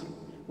الْيُسْرِ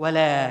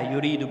وَلَا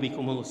يُرِيدُ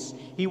بِكُمُ الْعُسْرِ.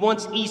 He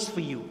wants ease for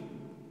you.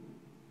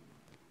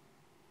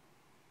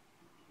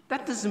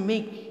 That doesn't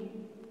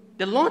make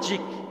the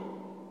logic.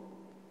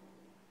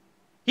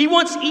 He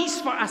wants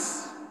ease for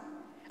us.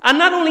 And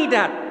not only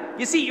that,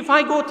 you see, if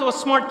I go to a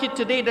smart kid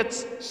today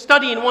that's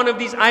studying one of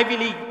these Ivy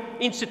League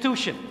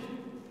institutions,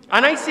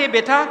 and I say,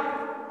 beta,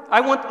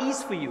 I want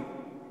ease for you.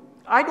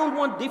 I don't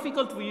want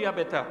difficult for you,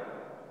 beta.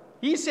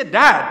 He said,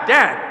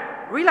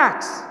 Dad,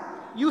 relax.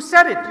 You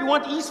said it. You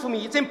want ease for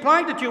me. It's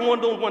implied that you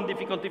don't want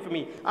difficulty for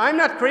me. I'm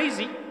not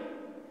crazy.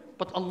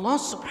 But Allah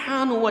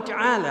subhanahu wa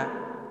ta'ala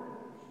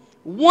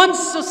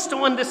wants us to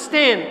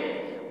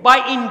understand by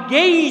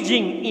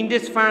engaging in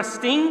this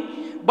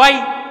fasting,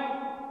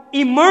 by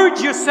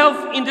immerse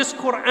yourself in this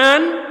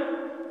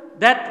Quran,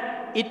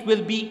 that it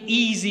will be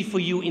easy for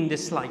you in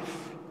this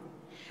life.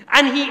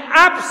 And He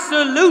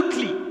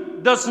absolutely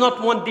does not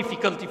want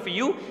difficulty for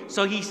you.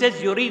 So He says,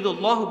 يُرِيدُ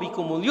اللَّهُ بِكُمُ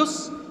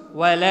الْيُسْرَ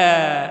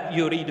وَلَا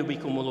يُرِيدُ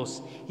بِكُمُ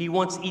الْعُسْرَ. He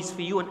wants ease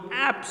for you, and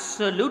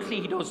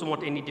absolutely He doesn't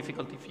want any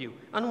difficulty for you.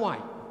 And why?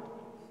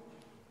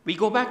 We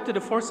go back to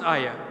the first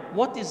ayah.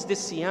 What is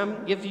this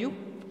Siyam give you?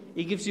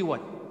 It gives you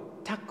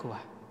what? Taqwa.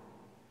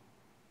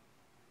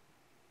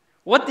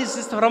 What is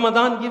this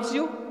Ramadan gives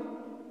you?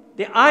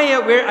 The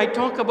ayah where I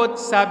talk about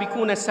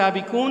Sabiqun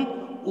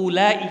as-Sabiqun,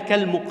 Ulaika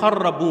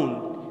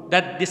al-Muqarrabun.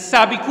 That the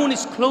Sabiqun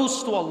is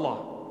close to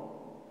Allah.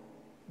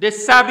 The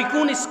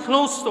Sabiqun is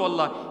close to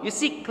Allah. You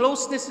see,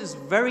 closeness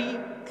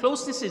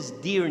is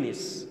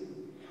dearness.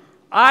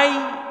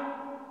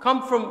 I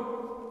come from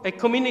a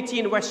community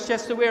in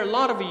Westchester where a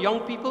lot of young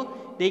people,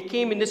 they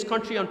came in this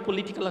country on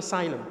political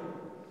asylum.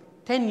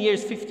 10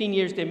 years, 15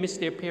 years, they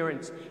missed their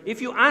parents. If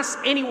you ask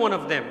any one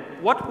of them,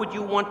 what would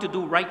you want to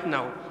do right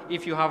now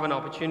if you have an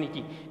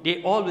opportunity?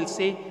 They all will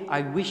say, I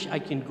wish I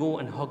can go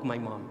and hug my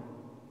mom.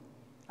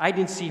 I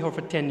didn't see her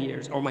for 10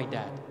 years, or my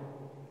dad.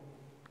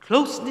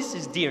 Closeness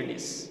is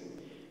dearness.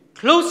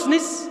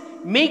 Closeness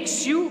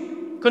makes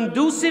you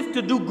conducive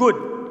to do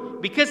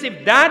good. Because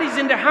if dad is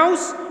in the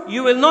house,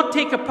 you will not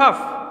take a puff.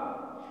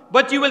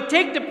 But you will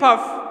take the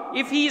puff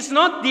if he is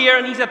not there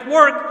and he's at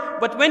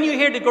work. But when you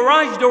hear the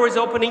garage door is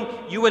opening,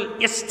 you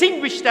will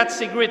extinguish that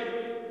cigarette.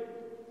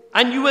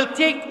 And you will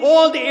take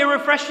all the air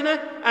freshener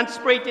and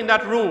spray it in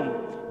that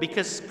room.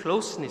 Because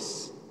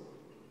closeness,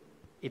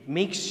 it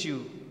makes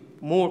you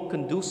more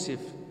conducive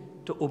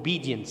to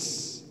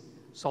obedience.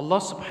 So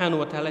Allah subhanahu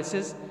wa ta'ala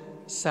says,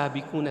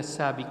 Sabiqun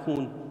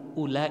as-Sabiqun,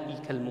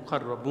 Ulaika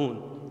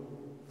al-Muqarrabun,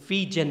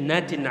 Fi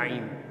Jannatin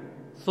Na'im,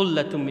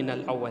 Thullatun min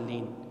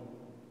al-Awwalin.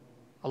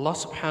 Allah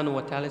subhanahu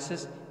wa ta'ala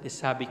says, the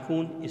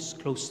Sabiqun is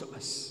close to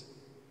us.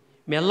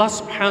 May Allah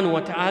subhanahu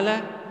wa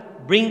ta'ala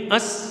bring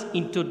us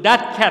into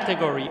that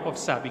category of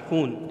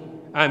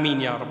Sabiqun.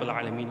 Ameen ya Rabbal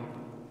Alameen.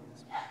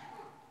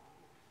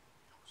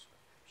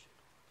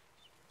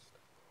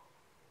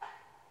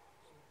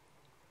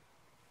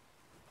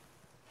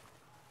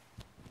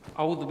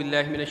 أعوذ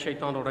بالله من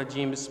الشيطان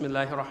الرجيم بسم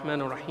الله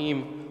الرحمن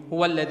الرحيم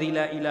هو الذي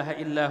لا إله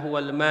إلا هو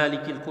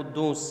المالك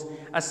القدوس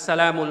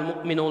السلام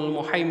المؤمن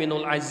المهيمن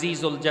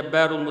العزيز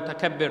الجبار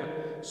المتكبر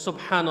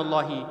سبحان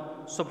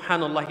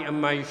الله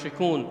أما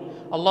يشركون.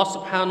 Allah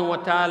subhanahu wa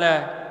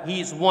ta'ala, He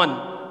is one.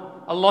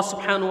 Allah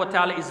subhanahu wa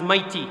ta'ala is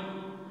mighty.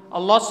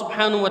 Allah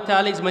subhanahu wa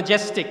ta'ala is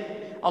majestic.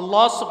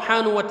 Allah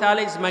subhanahu wa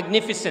ta'ala is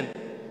magnificent.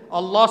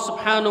 Allah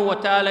subhanahu wa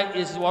ta'ala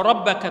is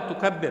وَرَبَّكَ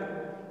تُكَبِّرُ.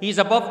 He is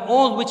above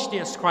all which they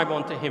ascribe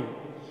unto Him.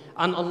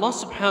 And Allah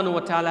subhanahu wa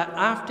ta'ala,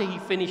 after He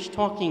finished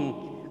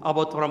talking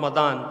about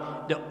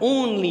Ramadan, the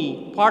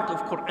only part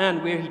of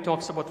Quran where He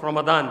talks about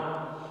Ramadan,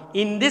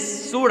 in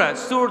this surah,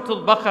 Surah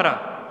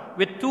Al-Baqarah,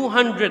 with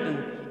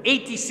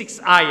 286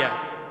 ayah,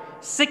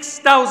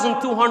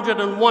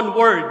 6,201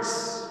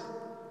 words,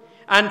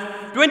 and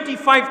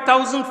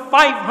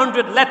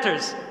 25,500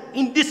 letters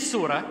in this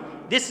surah,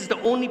 this is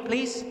the only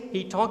place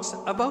He talks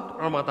about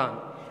Ramadan.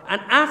 And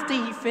after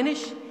He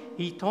finished,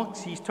 He turned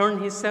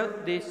his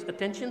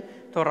attention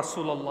to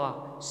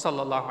Rasulullah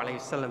sallallahu alayhi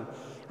wasallam.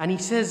 And he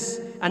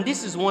says, and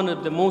this is one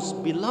of the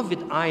most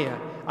beloved ayah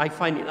I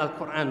find in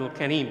Al-Quran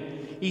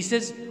Al-Kareem. He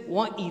says,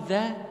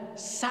 وَإِذَا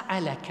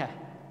سَأَلَكَ.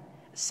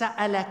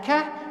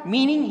 Sa'alaka,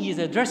 meaning he is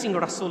addressing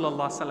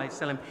Rasulullah sallallahu alaihi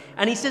wasallam.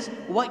 And he says,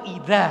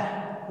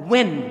 وَإِذَا,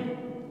 when.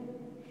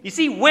 You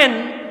see, when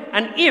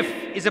and if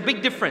is a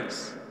big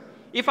difference.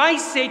 If I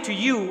say to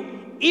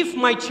you, if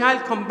my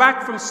child come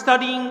back from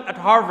studying at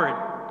Harvard,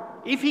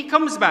 if he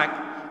comes back,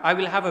 I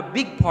will have a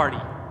big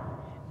party.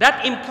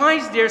 That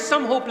implies there's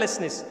some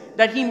hopelessness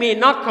that he may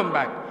not come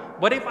back.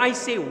 But if I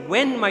say,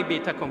 when my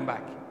beta come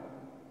back,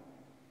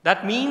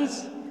 that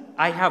means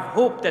I have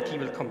hope that he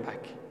will come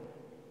back.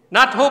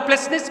 Not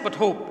hopelessness, but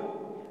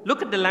hope.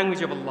 Look at the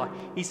language of Allah.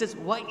 He says,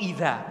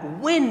 وَإِذَا,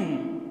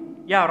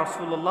 when, Ya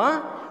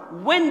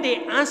Rasulullah, when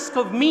they ask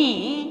of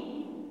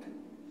me,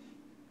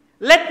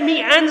 let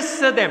me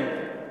answer them.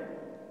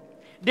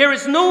 There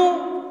is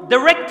no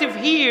directive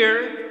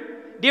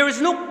here. There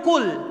is no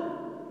kul.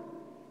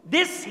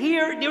 This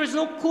here, there is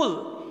no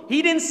kul.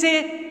 He didn't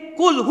say,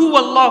 Kul huwa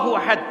Allahu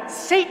ahad.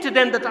 Say to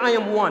them that I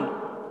am one.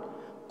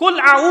 Kul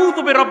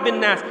a'udhu bi rabbin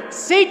nas.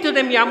 Say to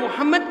them, Ya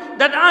Muhammad,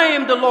 that I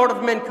am the Lord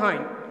of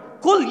mankind.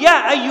 Kul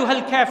ya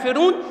ayyuhal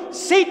kafirun.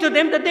 Say to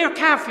them that they are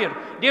kafir.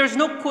 There is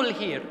no kul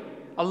here.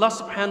 Allah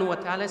subhanahu wa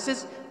ta'ala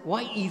says,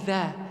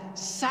 وَإِذَا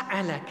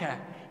سَأَلَكَ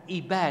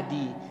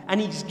ibadi. And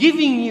He's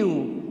giving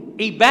you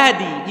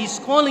ibadi. He's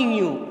calling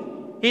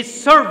you His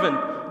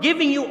servant,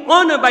 giving you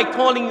honor by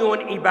calling you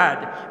an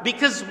ibad.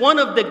 Because one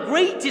of the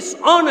greatest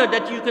honor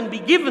that you can be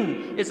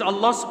given is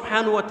Allah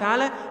subhanahu wa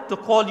ta'ala to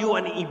call you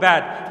an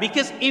ibad.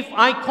 Because if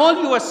I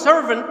call you a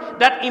servant,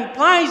 that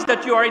implies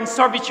that you are in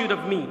servitude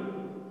of me.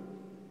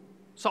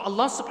 So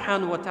Allah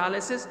subhanahu wa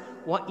ta'ala says,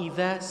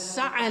 وَإِذَا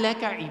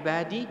سَأَلَكَ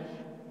عِبَادِي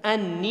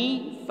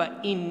أَنِّي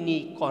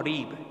فَإِنِّي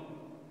قَرِيبٌ.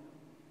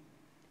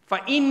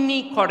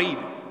 فَإِنِّي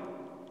قَرِيبٌ.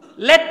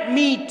 Let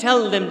me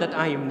tell them that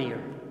I am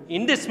near.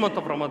 In this month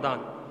of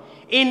Ramadan.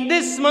 In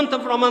this month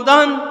of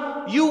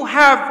Ramadan, you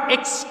have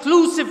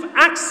exclusive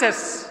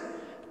access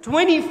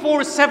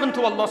 24/7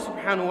 to Allah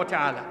subhanahu wa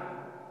ta'ala.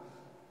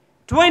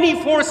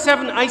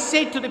 24/7, I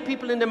say to the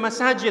people in the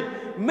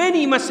masajid,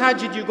 many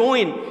masajid you go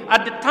in,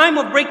 at the time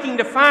of breaking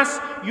the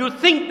fast, you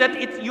think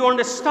that you're in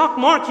the stock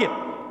market.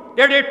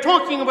 They're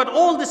talking about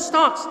all the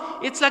stocks.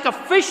 It's like a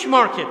fish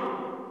market.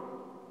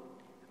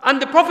 And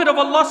the Prophet of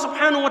Allah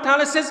subhanahu wa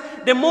ta'ala says,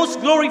 the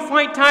most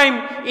glorified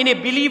time in a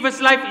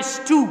believer's life is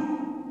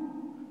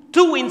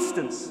two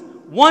instances.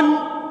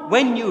 One,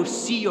 when you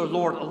see your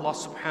Lord Allah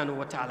subhanahu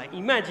wa ta'ala.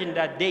 Imagine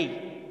that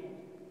day.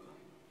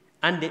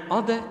 And the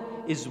other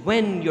is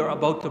when you're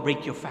about to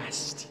break your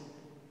fast.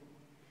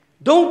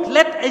 Don't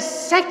let a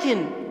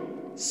second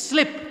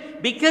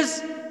slip,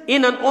 because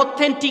in an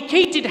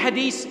authenticated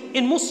hadith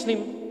in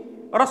Muslim,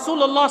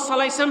 Rasulullah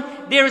sallallahu alaihi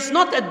wasallam, there is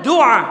not a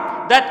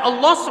dua that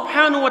Allah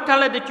subhanahu wa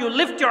ta'ala, that you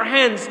lift your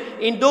hands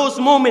in those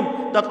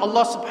moments, that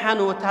Allah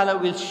subhanahu wa ta'ala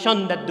will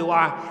shun that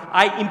dua.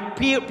 I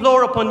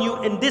implore upon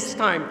you in this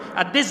time,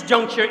 at this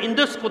juncture, in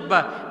this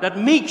khutbah, that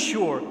make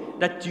sure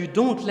that you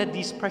don't let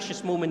these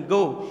precious moments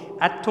go.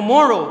 At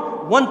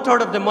tomorrow,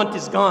 1/3 of the month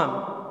is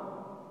gone.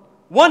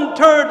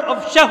 1/3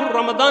 of Shahr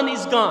Ramadan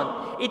is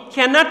gone. It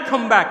cannot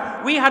come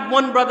back. We had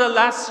one brother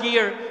last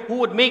year who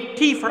would make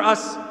tea for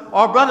us.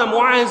 Our brother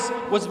Muaz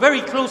was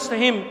very close to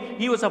him.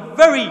 He was a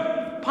very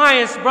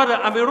pious brother,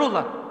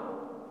 Amirullah.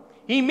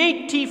 He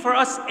made tea for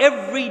us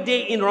every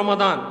day in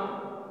Ramadan.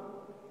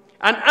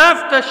 And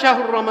after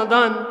Shahr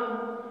Ramadan,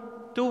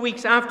 2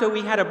 weeks after,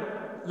 we had a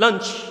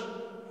lunch.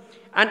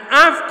 And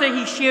after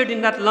he shared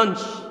in that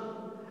lunch,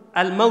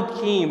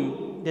 Al-Maut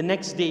came the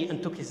next day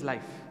and took his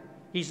life.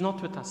 He's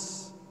not with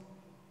us.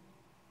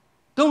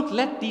 Don't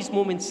let these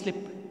moments slip.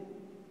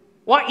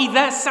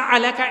 وَإِذَا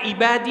سَأَلَكَ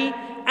عِبَادِي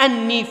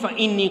أَنِّي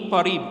فَإِنِّي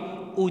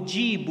قَرِيبٌ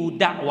أُجِيبُ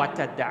دَعْوَةَ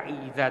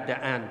الدَّاعِ إِذَا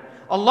دَعَانِ.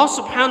 Allah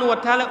subhanahu wa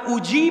ta'ala,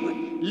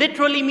 ujib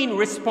literally means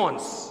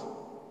response.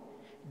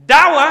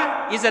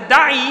 Da'wah is a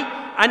da'i,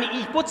 and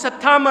he puts a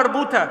ta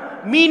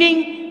marbuta,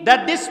 meaning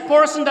that this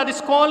person that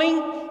is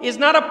calling is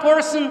not a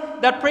person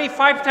that prays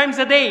 5 times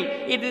a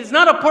day. It is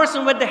not a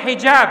person with the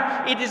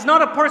hijab. It is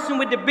not a person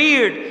with the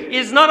beard. It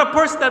is not a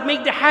person that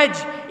make the hajj.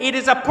 It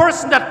is a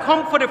person that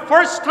come for the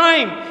first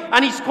time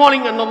and he's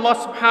calling on Allah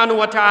subhanahu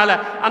wa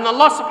ta'ala. And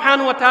Allah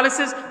subhanahu wa ta'ala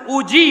says,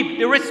 ujib,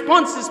 the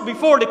response is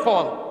before the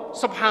call.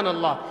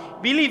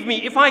 Subhanallah. Believe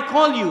me, if I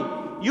call you,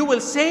 you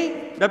will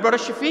say that, Brother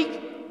Shafiq,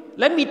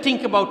 let me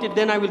think about it,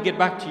 then I will get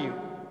back to you.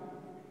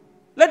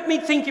 Let me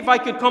think if I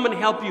could come and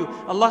help you.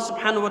 Allah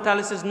subhanahu wa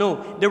ta'ala says,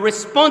 no. The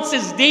response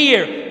is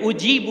there.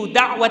 Ujibu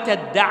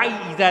da'wata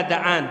da'i idha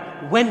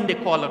da'an. When the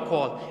caller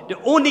call. The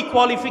only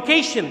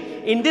qualification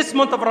in this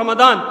month of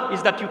Ramadan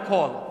is that you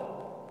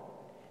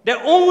call.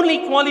 The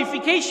only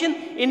qualification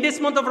in this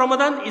month of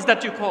Ramadan is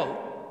that you call.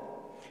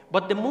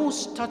 But the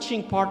most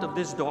touching part of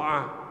this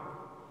dua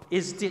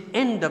is the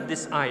end of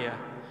this ayah.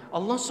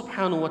 Allah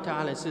subhanahu wa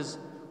ta'ala says,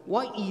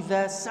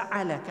 وَإِذَا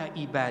سَأَلَكَ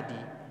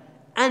إِبَادِي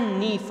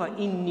أَنِّي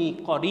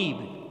فَإِنِّي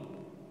قَرِيبٌ.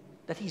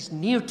 That He's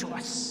near to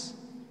us.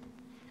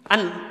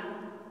 And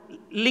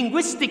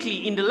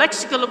linguistically, in the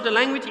lexical of the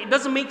language, it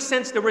doesn't make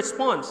sense, the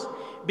response.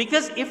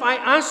 Because if I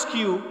ask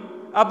you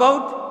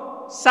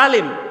about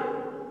Salim,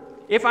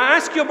 if I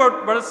ask you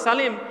about Brother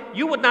Salim,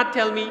 you would not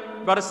tell me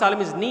Brother Salim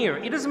is near.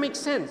 It doesn't make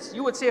sense.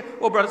 You would say,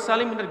 oh, Brother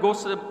Salim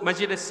goes to the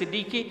Masjid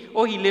As-Siddiq.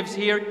 Oh, he lives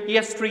here. He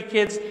has 3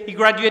 kids. He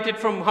graduated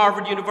from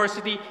Harvard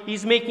University.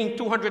 He's making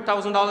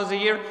 $200,000 a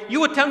year.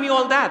 You would tell me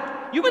all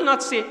that. You will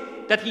not say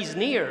that he's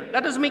near.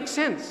 That doesn't make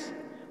sense.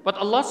 But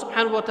Allah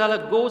subhanahu wa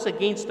ta'ala goes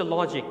against the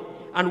logic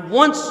and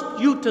wants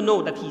you to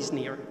know that he's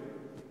near.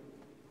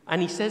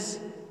 And he says,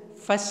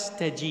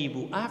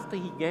 فَاسْتَجِيبُوا. After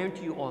he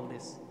guarantees you all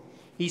this,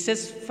 he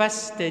says,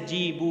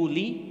 فَاسْتَجِيبُوا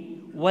لِي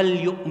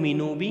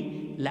وَلْيُؤْمِنُوا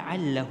بِي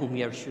لَعَلَّهُمْ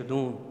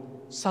يَرْشُدُونَ.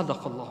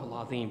 صَدَقَ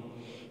اللَّهُ الْعَظِيمُ.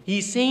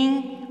 He's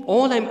saying,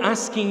 all I'm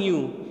asking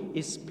you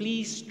is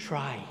please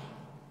try.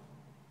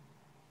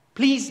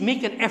 Please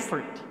make an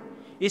effort.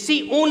 You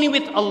see, only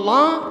with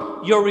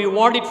Allah, you're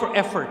rewarded for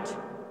effort.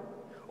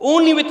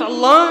 Only with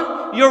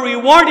Allah, you're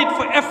rewarded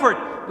for effort.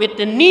 With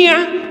the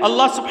niyyah,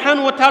 Allah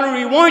subhanahu wa ta'ala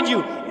reward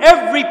you.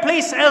 Every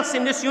place else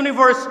in this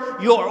universe,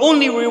 you're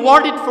only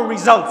rewarded for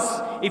results.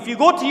 If you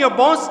go to your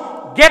boss,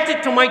 get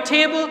it to my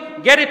table,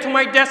 get it to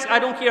my desk. I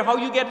don't care how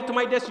you get it to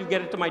my desk, you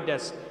get it to my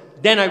desk.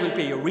 Then I will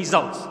pay you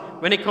results.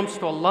 When it comes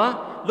to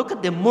Allah, look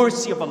at the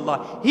mercy of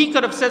Allah. He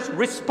could have said,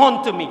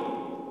 respond to me.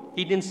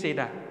 He didn't say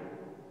that.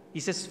 He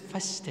says,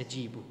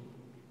 fastajibu.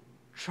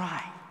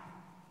 Try.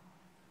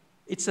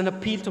 It's an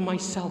appeal to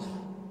myself,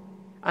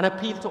 an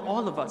appeal to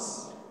all of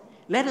us.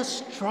 Let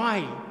us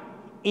try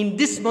in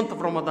this month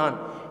of Ramadan.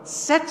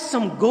 Set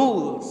some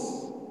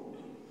goals.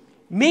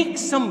 Make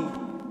some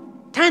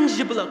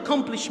tangible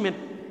accomplishment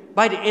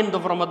by the end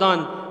of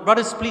Ramadan.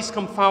 Brothers, please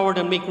come forward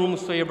and make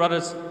rooms for your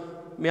brothers.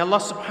 May Allah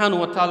subhanahu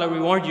wa ta'ala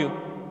reward you.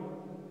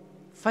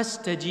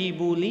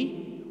 فَاسْتَجِيبُوا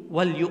لِي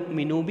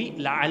وَلْيُؤْمِنُوا بِي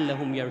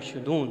لَعَلَّهُمْ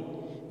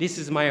يَرْشُدُونَ. This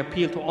is my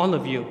appeal to all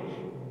of you.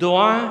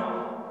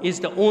 Dua is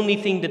the only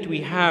thing that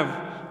we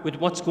have with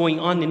what's going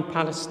on in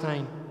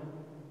Palestine.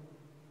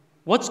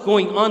 What's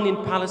going on in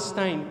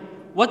Palestine?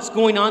 What's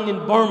going on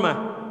in Burma?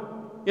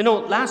 You know,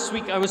 last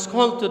week I was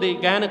called to the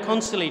Guyana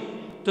consulate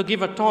to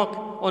give a talk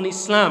on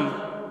Islam.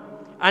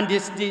 And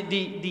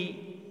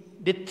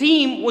the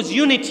theme was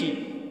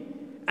unity.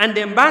 And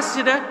the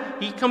ambassador,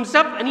 he comes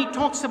up and he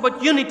talks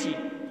about unity.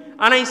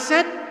 And I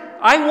said,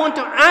 I want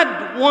to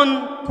add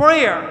one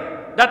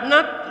prayer, that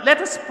not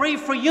let us pray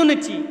for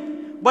unity,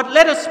 but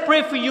let us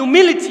pray for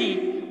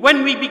humility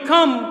when we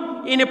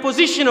become in a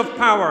position of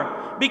power.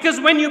 Because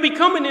when you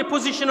become in a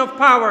position of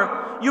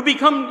power, you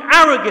become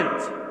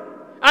arrogant.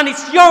 And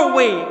it's your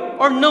way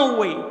or no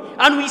way.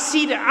 And we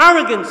see the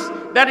arrogance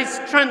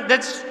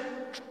that's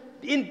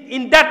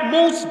in that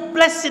most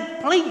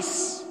blessed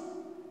place,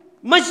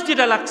 Masjid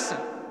al-Aqsa.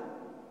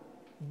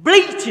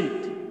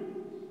 Blatant.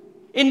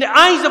 In the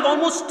eyes of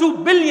almost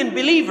 2 billion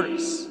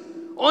believers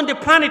on the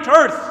planet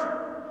Earth.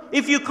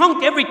 If you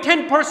count every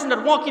 10 person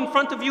that walk in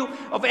front of you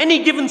of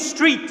any given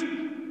street,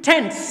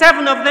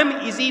 7 of them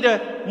is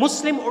either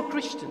Muslim or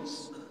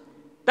Christians.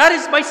 That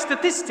is by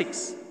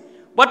statistics.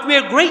 But we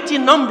are great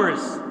in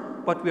numbers,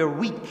 but we are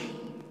weak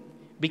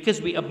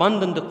because we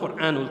abandon the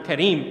Quranul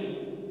Kareem.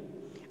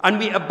 And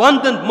we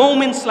abandon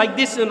moments like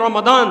this in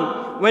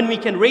Ramadan when we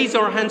can raise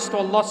our hands to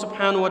Allah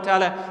subhanahu wa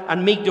ta'ala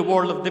and make the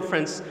world of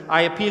difference.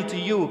 I appeal to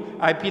you,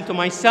 I appeal to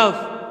myself,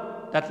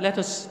 that let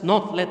us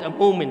not let a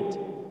moment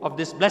of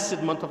this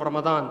blessed month of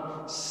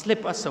Ramadan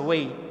slip us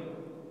away.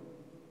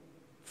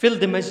 Fill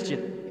the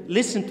masjid,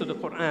 listen to the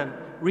Quran,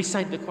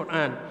 recite the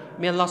Quran.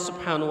 May Allah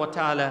subhanahu wa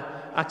ta'ala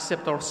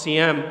accept our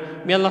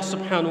siyam. May Allah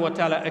subhanahu wa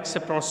ta'ala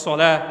accept our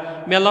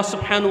salah. May Allah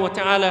subhanahu wa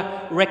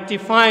ta'ala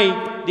rectify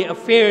the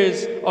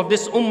affairs of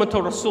this ummah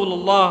of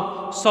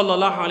Rasulullah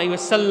sallallahu alayhi wa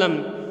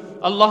sallam.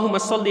 اللهم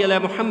صل على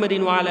محمد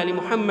وعلى ال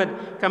محمد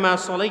كما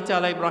صليت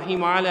على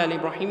ابراهيم وعلى ال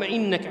ابراهيم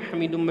انك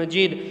حميد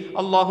مجيد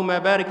اللهم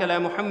بارك على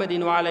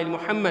محمد وعلى ال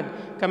محمد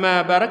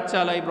كما باركت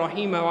على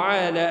ابراهيم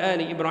وعلى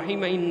ال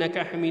ابراهيم انك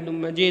حميد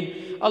مجيد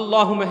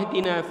اللهم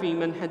اهدنا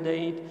فيمن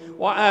هديت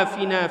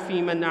وعافنا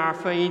فيمن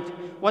عافيت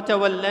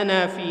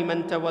وتولنا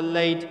فيمن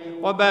توليت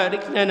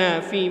وبارك لنا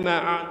فيما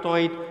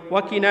اعطيت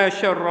وقنا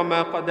شر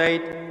ما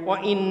قضيت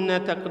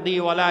وان تقضي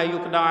ولا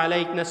يقضى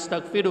عليك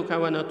نستغفرك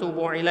ونتوب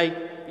اليك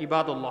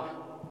عباد الله.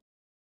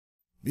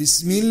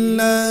 بسم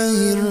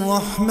الله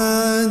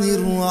الرحمن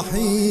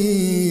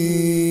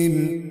الرحيم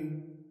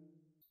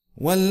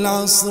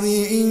والعصر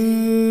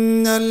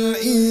إن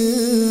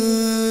الإنسان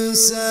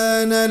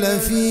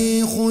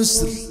لفي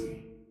خسر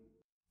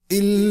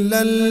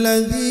إلا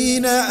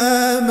الذين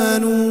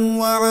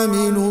آمنوا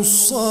وعملوا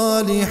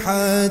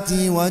الصالحات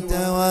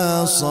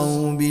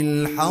وتواصوا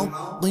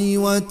بالحق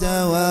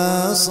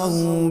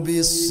وتواصوا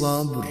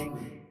بالصبر